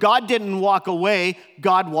true. God didn't walk away.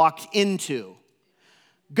 God walked into.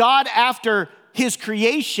 God, after his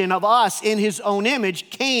creation of us in his own image,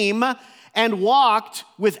 came and walked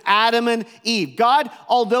with Adam and Eve. God,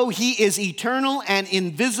 although he is eternal and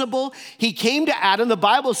invisible, he came to Adam, the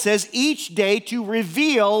Bible says, each day to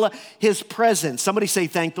reveal his presence. Somebody say,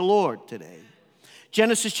 thank the Lord today.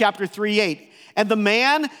 Genesis chapter 3:8. And the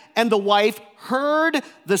man and the wife heard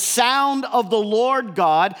the sound of the Lord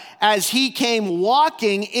God as he came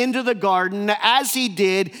walking into the garden as he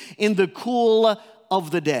did in the cool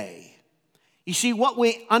of the day. You see, what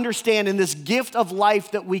we understand in this gift of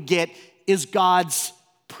life that we get is God's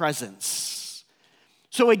presence.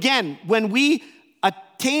 So again, when we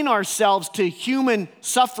attain ourselves to human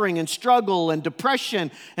suffering and struggle and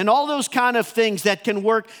depression and all those kind of things that can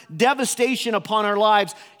work devastation upon our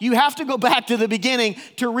lives, you have to go back to the beginning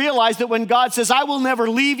to realize that when God says, I will never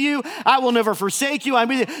leave you, I will never forsake you,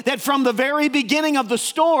 that from the very beginning of the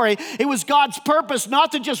story, it was God's purpose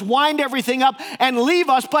not to just wind everything up and leave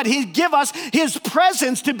us, but he'd give us his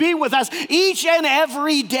presence to be with us each and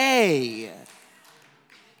every day.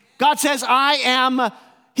 God says, I am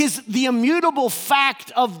the immutable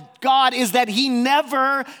fact of God is that he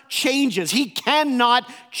never changes. He cannot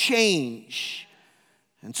change.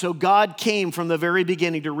 And so God came from the very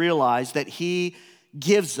beginning to realize that he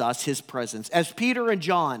gives us his presence. As Peter and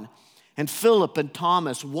John and Philip and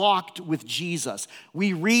Thomas walked with Jesus,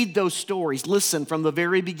 we read those stories. Listen, from the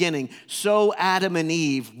very beginning, so Adam and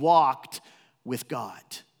Eve walked with God.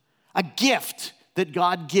 A gift that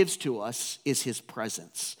God gives to us is his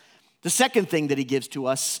presence. The second thing that he gives to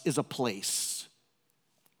us is a place.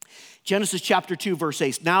 Genesis chapter 2, verse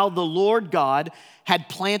 8. Now the Lord God had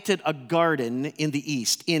planted a garden in the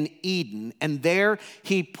east, in Eden, and there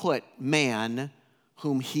he put man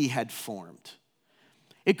whom he had formed.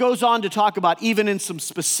 It goes on to talk about, even in some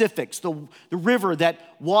specifics, the river that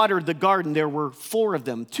watered the garden. There were 4 of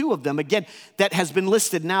them. 2 of them, again, that has been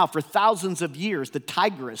listed now for thousands of years. The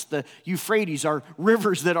Tigris, the Euphrates are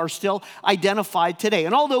rivers that are still identified today.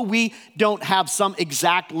 And although we don't have some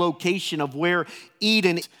exact location of where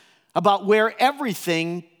Eden is, about where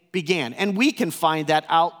everything began, and we can find that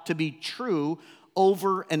out to be true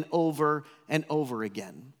over and over and over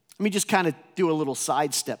again. Let me just kind of do a little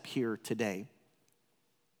sidestep here today.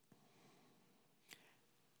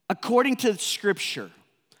 According to Scripture,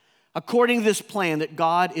 according to this plan that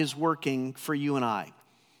God is working for you and I,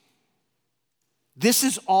 this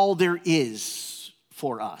is all there is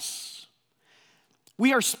for us.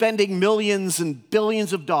 We are spending millions and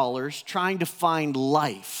billions of dollars trying to find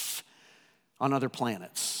life on other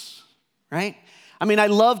planets, right? I mean, I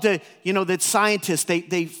love that scientists,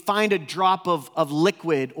 they find a drop of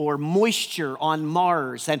liquid or moisture on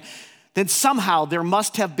Mars, and then somehow there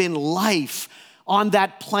must have been life on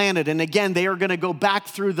that planet. And again, they are going to go back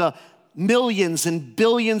through the millions and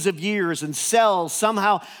billions of years and cells,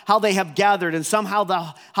 somehow how they have gathered and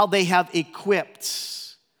somehow how they have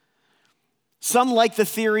equipped. Some like the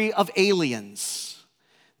theory of aliens,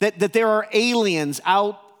 that there are aliens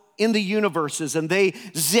out in the universes and they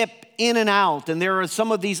zip in and out. And there are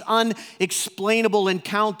some of these unexplainable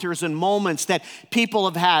encounters and moments that people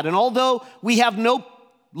have had. And although we have no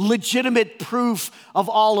legitimate proof of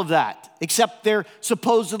all of that, except there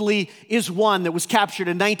supposedly is one that was captured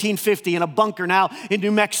in 1950 in a bunker now in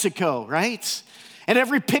New Mexico, right? And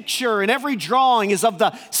every picture and every drawing is of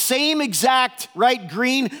the same exact, right,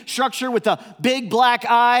 green structure with the big black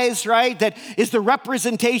eyes, right? That is the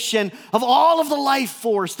representation of all of the life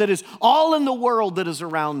force that is all in the world that is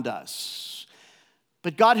around us.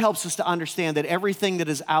 But God helps us to understand that everything that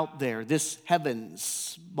is out there, this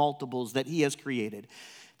heavens, multiples that he has created,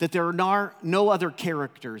 that there are no other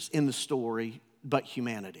characters in the story but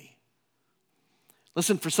humanity.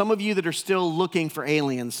 Listen, for some of you that are still looking for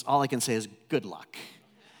aliens, all I can say is good luck.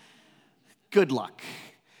 Good luck.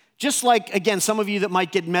 Just like, again, some of you that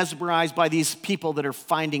might get mesmerized by these people that are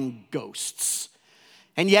finding ghosts.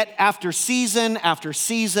 And yet, after season after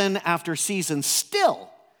season after season, still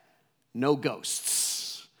no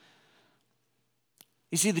ghosts.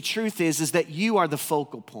 You see, the truth is that you are the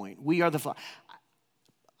focal point. We are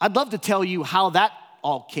I'd love to tell you how that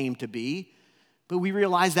all came to be, but we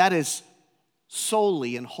realize that is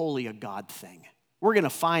solely and wholly a God thing. We're going to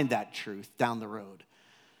find that truth down the road.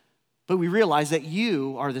 But we realize that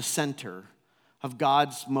you are the center of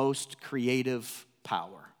God's most creative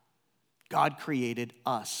power. God created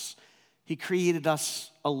us. He created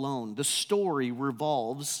us alone. The story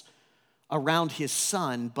revolves around his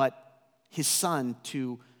son, but his son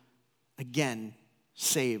to, again,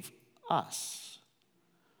 save us.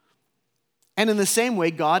 And in the same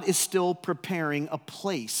way, God is still preparing a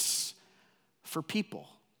place for people.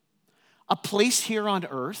 A place here on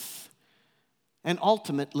earth, and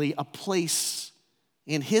ultimately a place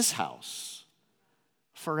in his house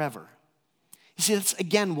forever. You see, that's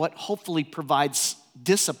again what hopefully provides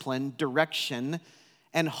discipline, direction,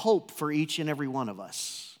 and hope for each and every one of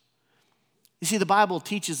us. You see, the Bible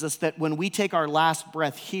teaches us that when we take our last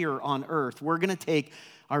breath here on earth, we're going to take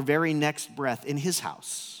our very next breath in his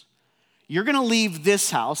house. You're going to leave this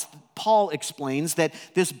house. Paul explains that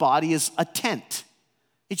this body is a tent.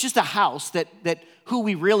 It's just a house that who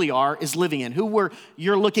we really are is living in.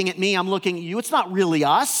 You're looking at me, I'm looking at you. It's not really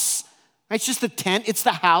us. It's just the tent. It's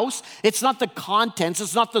the house. It's not the contents.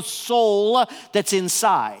 It's not the soul that's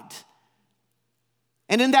inside.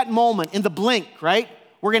 And in that moment, in the blink, right,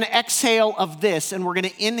 we're going to exhale of this and we're going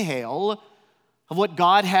to inhale of what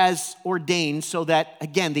God has ordained so that,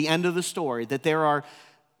 again, the end of the story, that there are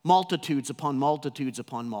multitudes upon multitudes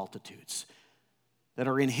upon multitudes that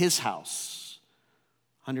are in his house,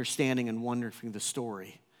 understanding and wondering the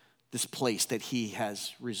story, this place that he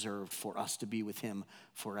has reserved for us to be with him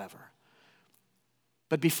forever.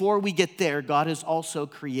 But before we get there, God has also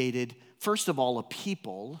created, first of all, a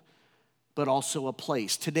people, but also a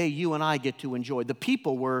place. Today, you and I get to enjoy. The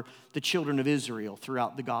people were the children of Israel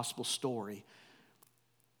throughout the gospel story.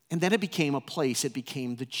 And then it became a place. It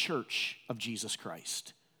became the church of Jesus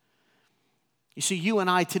Christ. You see, you and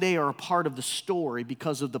I today are a part of the story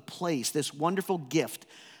because of the place, this wonderful gift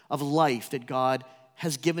of life that God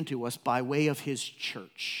has given to us by way of his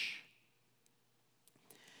church.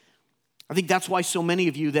 I think that's why so many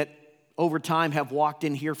of you that over time have walked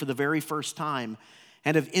in here for the very first time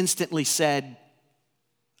and have instantly said,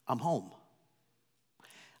 I'm home.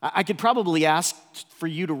 I could probably ask for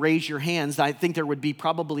you to raise your hands. I think there would be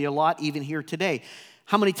probably a lot even here today.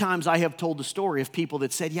 How many times I have told the story of people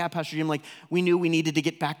that said, yeah, Pastor Jim, like we knew we needed to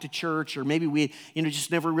get back to church, or maybe we,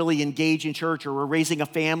 just never really engaged in church, or we're raising a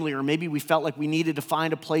family, or maybe we felt like we needed to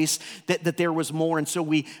find a place that there was more. And so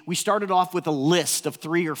we started off with a list of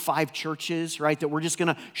 3 or 5 churches, right, that we're just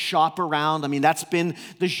going to shop around. I mean, that's been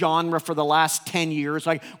the genre for the last 10 years.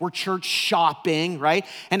 Like we're church shopping, right?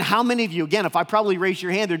 And how many of you, again, if I probably raised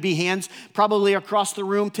your hand, there'd be hands probably across the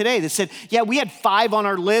room today that said, yeah, we had 5 on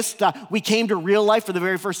our list. We came to Real Life for the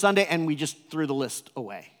very first Sunday, and we just threw the list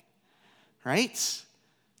away, right?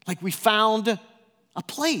 Like we found a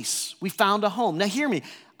place. We found a home. Now hear me.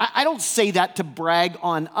 I don't say that to brag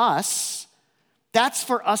on us. That's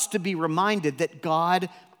for us to be reminded that God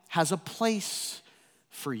has a place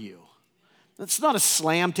for you. It's not a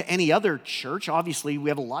slam to any other church. Obviously, we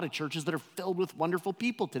have a lot of churches that are filled with wonderful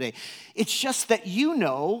people today. It's just that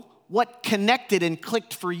what connected and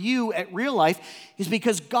clicked for you at Real Life is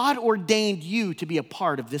because God ordained you to be a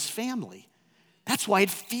part of this family. That's why it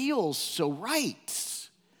feels so right.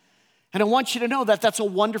 And I want you to know that that's a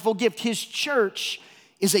wonderful gift. His church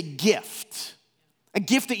is a gift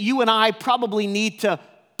that you and I probably need to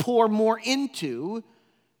pour more into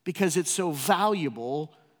because it's so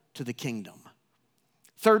valuable to the kingdom.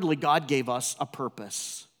 Thirdly, God gave us a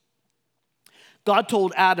purpose. God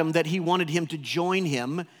told Adam that he wanted him to join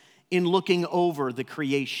him in looking over the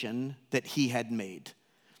creation that he had made.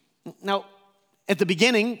 Now, at the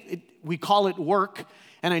beginning, we call it work,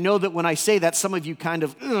 and I know that when I say that, some of you kind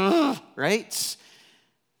of, right?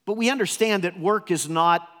 But we understand that work is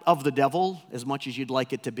not of the devil as much as you'd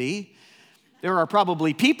like it to be. There are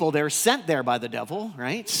probably people there sent there by the devil,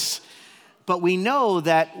 right? But we know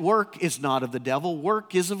that work is not of the devil.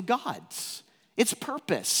 Work is of God's. It's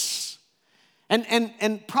purpose.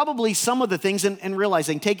 And probably some of the things, and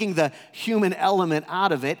realizing, taking the human element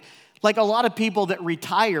out of it, like a lot of people that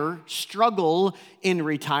retire struggle in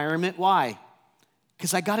retirement. Why?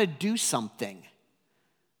 Because I got to do something.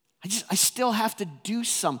 I still have to do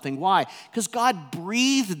something. Why? Because God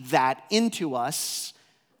breathed that into us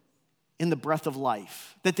in the breath of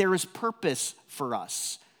life, that there is purpose for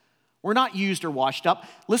us. We're not used or washed up.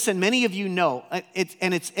 Listen, many of you know,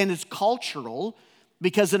 it's cultural.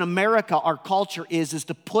 Because in America, our culture is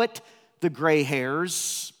to put the gray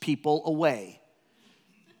hairs people away.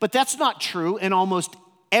 But that's not true in almost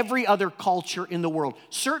every other culture in the world,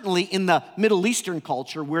 certainly in the Middle Eastern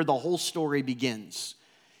culture where the whole story begins.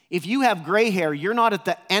 If you have gray hair, you're not at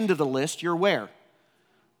the end of the list, you're where?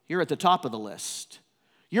 You're at the top of the list.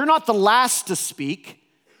 You're not the last to speak,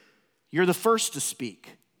 you're the first to speak.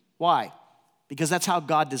 Why? Because that's how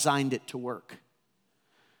God designed it to work.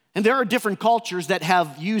 And there are different cultures that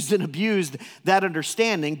have used and abused that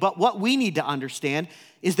understanding, but what we need to understand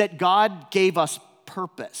is that God gave us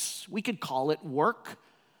purpose. We could call it work.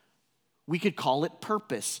 We could call it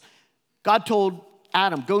purpose. God told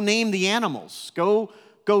Adam, go name the animals. Go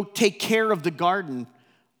take care of the garden.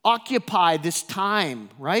 Occupy this time,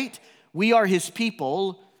 right? We are his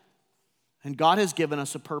people, and God has given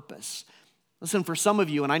us a purpose. Listen, for some of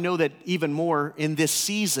you, and I know that even more in this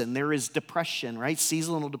season, there is depression, right?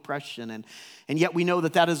 Seasonal depression. And yet we know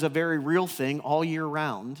that that is a very real thing all year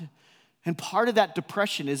round. And part of that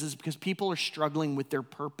depression is because people are struggling with their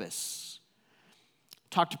purpose.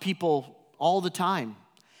 Talk to people all the time.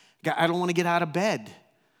 I don't want to get out of bed.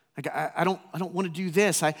 I don't want to do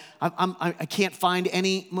this. I can't find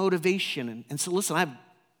any motivation. And so listen, I have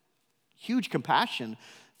huge compassion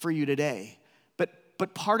for you today.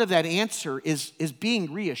 But part of that answer is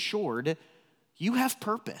being reassured you have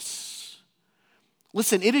purpose.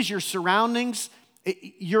 Listen, it is your surroundings.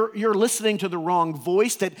 You're listening to the wrong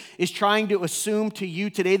voice that is trying to assume to you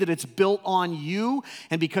today that it's built on you,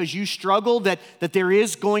 and because you struggle that there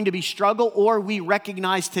is going to be struggle, or we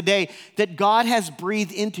recognize today that God has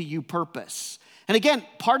breathed into you purpose. And again,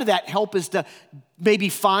 part of that help is to maybe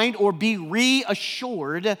find or be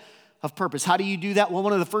reassured of purpose. How do you do that? Well,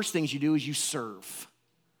 one of the first things you do is you serve.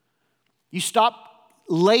 You stop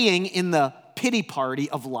laying in the pity party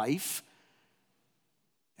of life,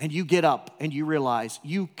 and you get up and you realize,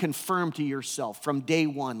 you confirm to yourself from day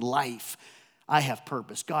one, life, I have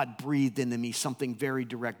purpose. God breathed into me something very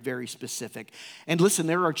direct, very specific. And listen,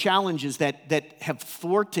 there are challenges that have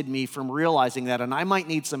thwarted me from realizing that, and I might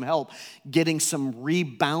need some help getting some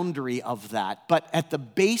reboundary of that. But at the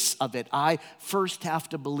base of it, I first have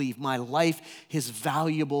to believe my life is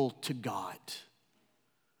valuable to God.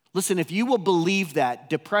 Listen, if you will believe that,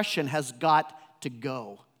 depression has got to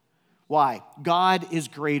go. Why? God is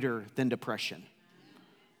greater than depression.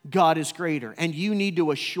 God is greater, and you need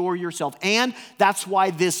to assure yourself. And that's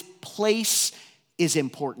why this place is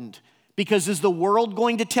important. Because is the world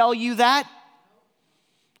going to tell you that?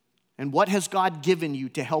 And what has God given you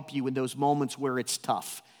to help you in those moments where it's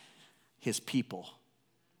tough? His people.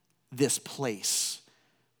 This place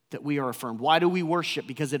that we are affirmed. Why do we worship?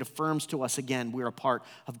 Because it affirms to us again, we're a part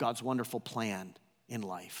of God's wonderful plan in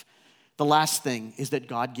life. The last thing is that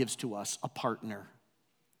God gives to us a partner.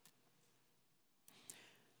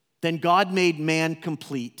 Then God made man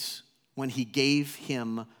complete when he gave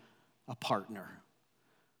him a partner.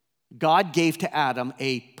 God gave to Adam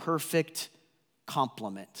a perfect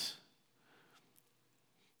complement.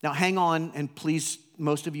 Now hang on, and please,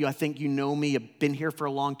 most of you, I think you know me, have been here for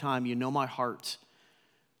a long time, you know my heart.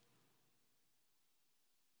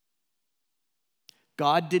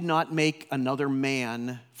 God did not make another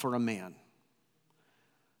man for a man.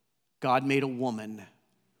 God made a woman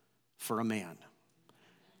for a man.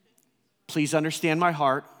 Please understand my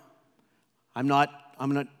heart. I'm not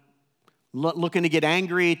looking to get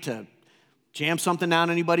angry, to jam something down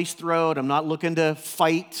anybody's throat. I'm not looking to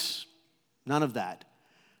fight. None of that.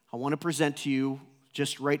 I want to present to you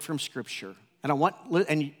just right from Scripture.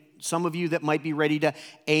 And some of you that might be ready to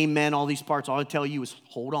amen all these parts, all I tell you is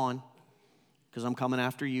hold on, because I'm coming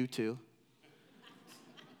after you too.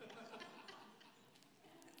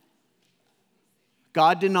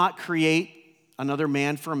 God did not create another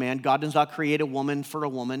man for a man. God does not create a woman for a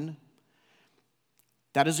woman.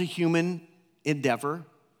 That is a human endeavor.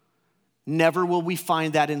 Never will we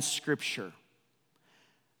find that in Scripture.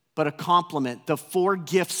 But a complement, the four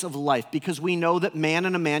gifts of life, because we know that man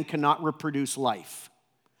and a man cannot reproduce life.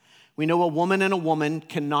 We know a woman and a woman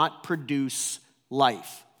cannot produce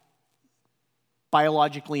life.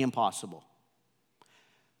 Biologically impossible.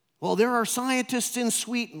 Well, there are scientists in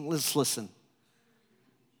Sweden. Let's listen.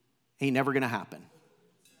 Ain't never going to happen.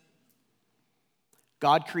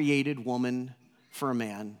 God created woman for a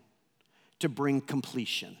man to bring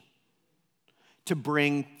completion, to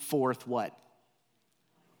bring forth what?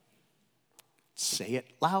 Say it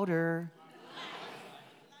louder.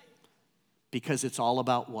 Because it's all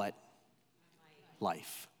about what?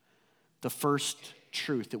 Life. The first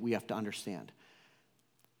truth that we have to understand.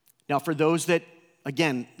 Now, for those that,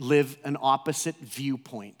 again, live an opposite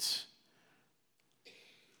viewpoint,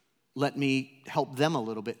 let me help them a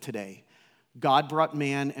little bit today. God brought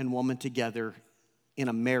man and woman together in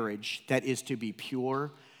a marriage that is to be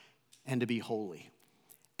pure and to be holy.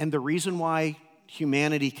 And the reason why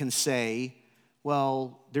humanity can say,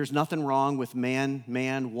 well, there's nothing wrong with man,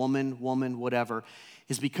 man, woman, woman, whatever,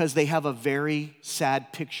 is because they have a very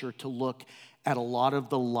sad picture to look at a lot of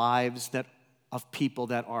the lives of people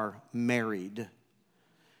that are married,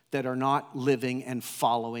 that are not living and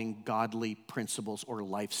following godly principles or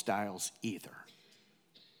lifestyles either.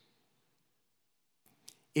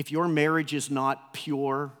 If your marriage is not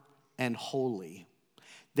pure and holy,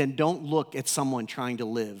 then don't look at someone trying to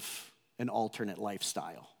live an alternate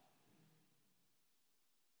lifestyle.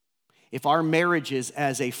 If our marriages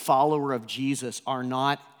as a follower of Jesus are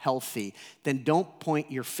not healthy, then don't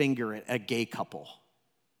point your finger at a gay couple,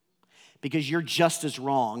 because you're just as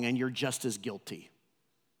wrong and you're just as guilty.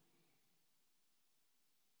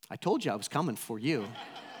 I told you I was coming for you.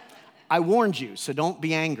 I warned you, so don't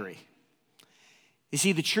be angry. You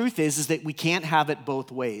see, the truth is that we can't have it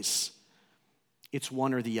both ways. It's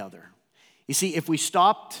one or the other. You see, if we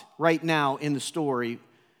stopped right now in the story,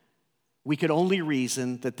 we could only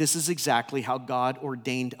reason that this is exactly how God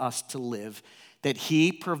ordained us to live, that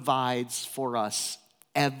He provides for us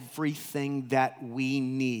everything that we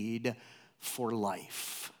need for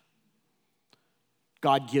life.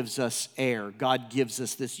 God gives us air. God gives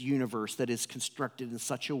us this universe that is constructed in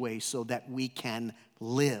such a way so that we can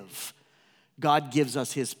live. God gives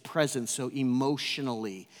us His presence so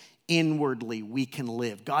emotionally, inwardly, we can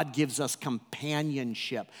live. God gives us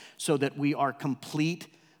companionship so that we are complete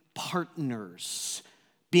partners,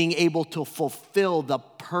 being able to fulfill the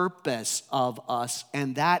purpose of us,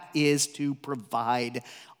 and that is to provide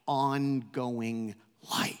ongoing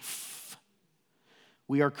life.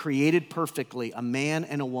 We are created perfectly, a man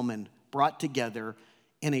and a woman brought together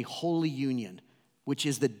in a holy union, which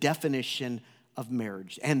is the definition of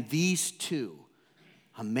marriage. And these two,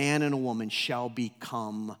 a man and a woman, shall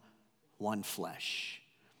become one flesh.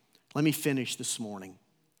 Let me finish this morning.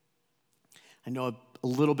 I know a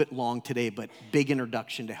little bit long today, but big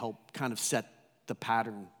introduction to help kind of set the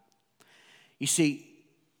pattern. You see,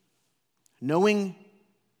 knowing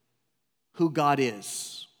who God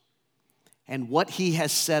is and what He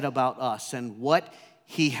has said about us and what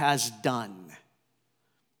He has done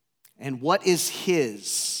and what is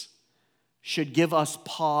His should give us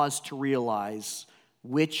pause to realize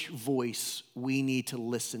which voice we need to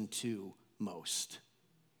listen to most.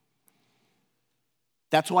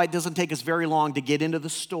 That's why it doesn't take us very long to get into the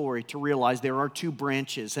story to realize there are two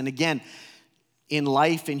branches. And again, in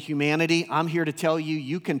life, in humanity, I'm here to tell you,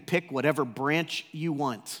 you can pick whatever branch you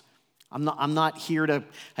want. I'm not here to,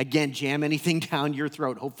 again, jam anything down your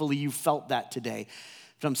throat. Hopefully you felt that today.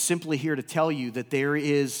 But I'm simply here to tell you that there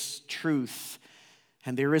is truth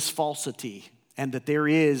and there is falsity and that there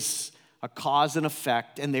is a cause and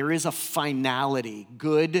effect and there is a finality,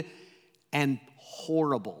 good and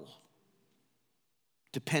horrible,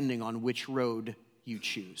 depending on which road you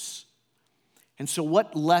choose. And so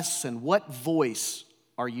what lesson, what voice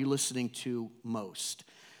are you listening to most?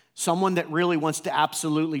 Someone that really wants to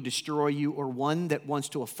absolutely destroy you, or one that wants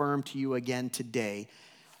to affirm to you again today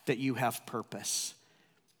that you have purpose,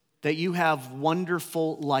 that you have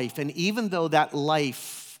wonderful life. And even though that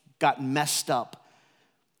life got messed up,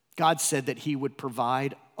 God said that He would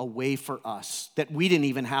provide a way for us that we didn't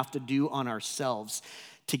even have to do on ourselves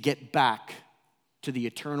to get back to the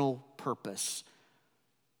eternal purpose,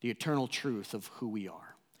 the eternal truth of who we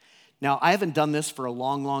are. Now, I haven't done this for a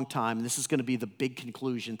long, long time, and this is going to be the big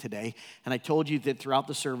conclusion today. And I told you that throughout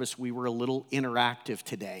the service, we were a little interactive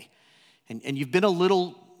today. And you've been a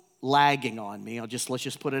little lagging on me. Let's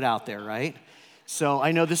just put it out there, right? So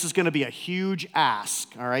I know this is going to be a huge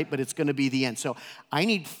ask, all right, but it's going to be the end. So I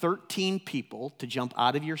need 13 people to jump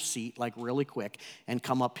out of your seat like really quick and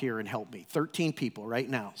come up here and help me. 13 people right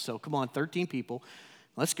now. So come on, 13 people.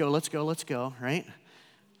 Let's go, right?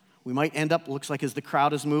 We might end up, looks like as the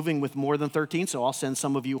crowd is moving, with more than 13, so I'll send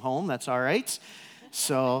some of you home. That's all right.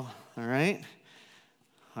 So, all right.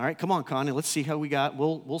 All right, come on, Connie. Let's see how we got.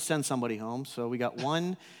 We'll send somebody home. So we got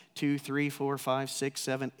 1, 2, 3, 4, 5, 6,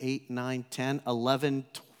 7, 8, 9, 10, 11,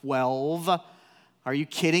 12. Are you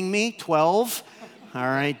kidding me? 12? All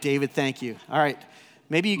right, David, thank you. All right.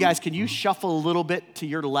 Maybe you guys, can you shuffle a little bit to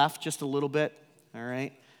your left, just a little bit? All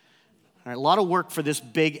right. All right, a lot of work for this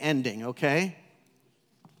big ending, okay?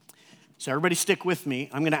 So everybody stick with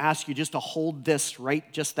me. I'm going to ask you just to hold this right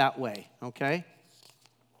just that way, okay?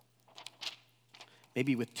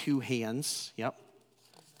 Maybe with two hands, yep.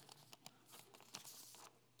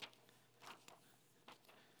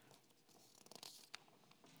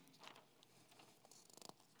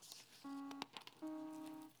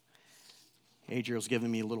 Adriel's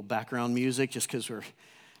giving me a little background music just because we're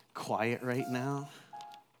quiet right now.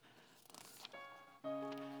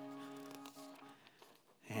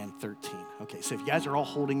 13. Okay, so if you guys are all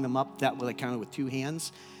holding them up that way, kind of with two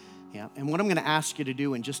hands, yeah. And what I'm going to ask you to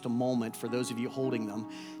do in just a moment, for those of you holding them,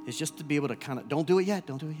 is just to be able to kind of, don't do it yet,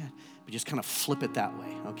 but just kind of flip it that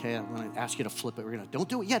way, okay? I'm going to ask you to flip it. We're going to, don't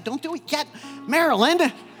do it yet,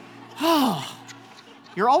 Marilyn. Oh,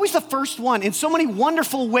 you're always the first one in so many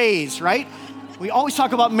wonderful ways, right? We always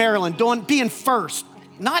talk about Marilyn being first.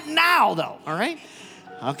 Not now, though, all right?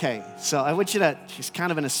 Okay, so I want you to, she's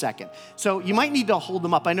kind of in a second. So you might need to hold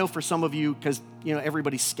them up. I know for some of you, because,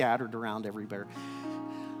 everybody's scattered around everywhere.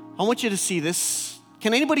 I want you to see this.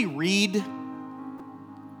 Can anybody read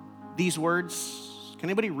these words? Can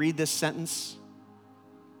anybody read this sentence?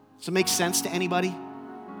 Does it make sense to anybody?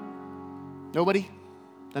 Nobody?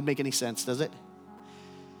 Doesn't make any sense, does it?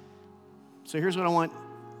 So here's what I want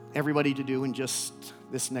everybody to do in just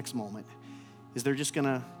this next moment, is they're just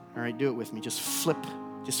gonna, all right, do it with me. Just flip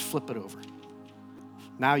it over.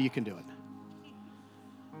 Now you can do it.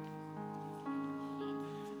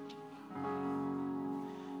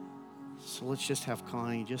 So let's just have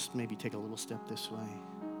Connie just maybe take a little step this way.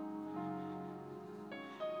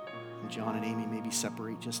 And John and Amy maybe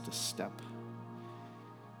separate just a step.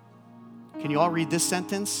 Can you all read this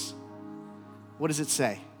sentence? What does it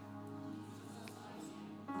say?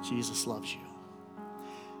 Jesus loves you.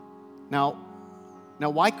 Now,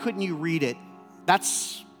 why couldn't you read it?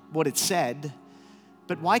 That's what it said,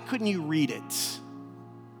 but why couldn't you read it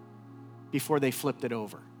before they flipped it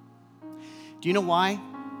over? Do you know why?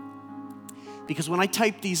 Because when I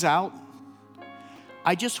typed these out,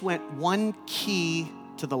 I just went one key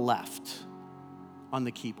to the left on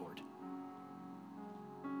the keyboard.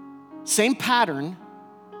 Same pattern,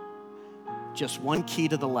 just one key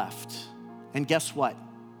to the left. And guess what?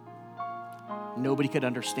 Nobody could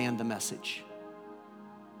understand the message.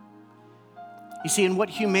 You see, and what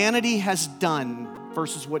humanity has done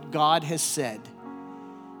versus what God has said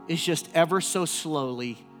is just ever so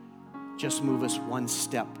slowly just move us one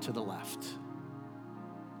step to the left.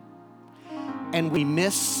 And we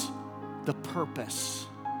miss the purpose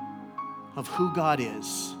of who God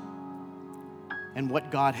is and what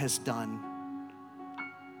God has done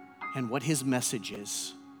and what his message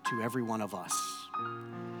is to every one of us.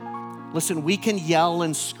 Listen, we can yell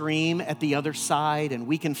and scream at the other side, and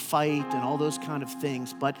we can fight and all those kind of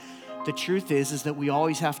things, but the truth is that we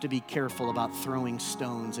always have to be careful about throwing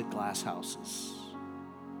stones at glass houses.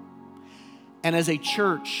 And as a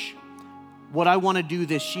church, what I want to do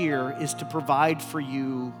this year is to provide for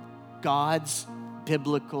you God's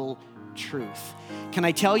biblical truth. Can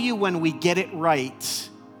I tell you, when we get it right,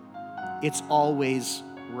 it's always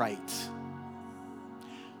right.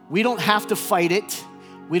 We don't have to fight it.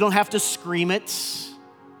 We don't have to scream it.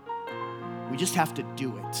 We just have to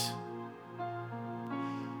do it.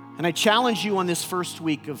 And I challenge you on this first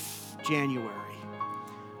week of January.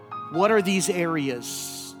 What are these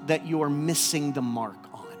areas that you are missing the mark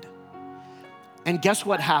on? And guess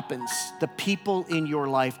what happens? The people in your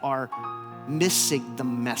life are missing the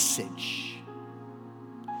message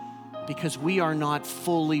because we are not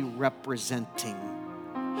fully representing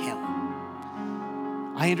him.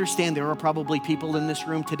 I understand there are probably people in this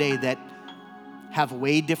room today that have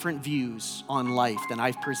way different views on life than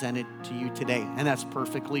I've presented to you today, and that's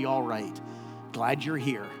perfectly all right. Glad you're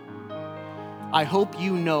here. I hope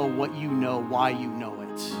you know what you know, why you know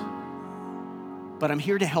it. But I'm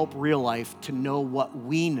here to help Real Life to know what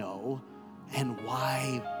we know and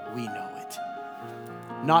why we know it.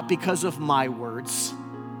 Not because of my words,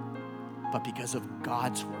 but because of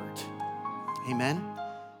God's word. Amen?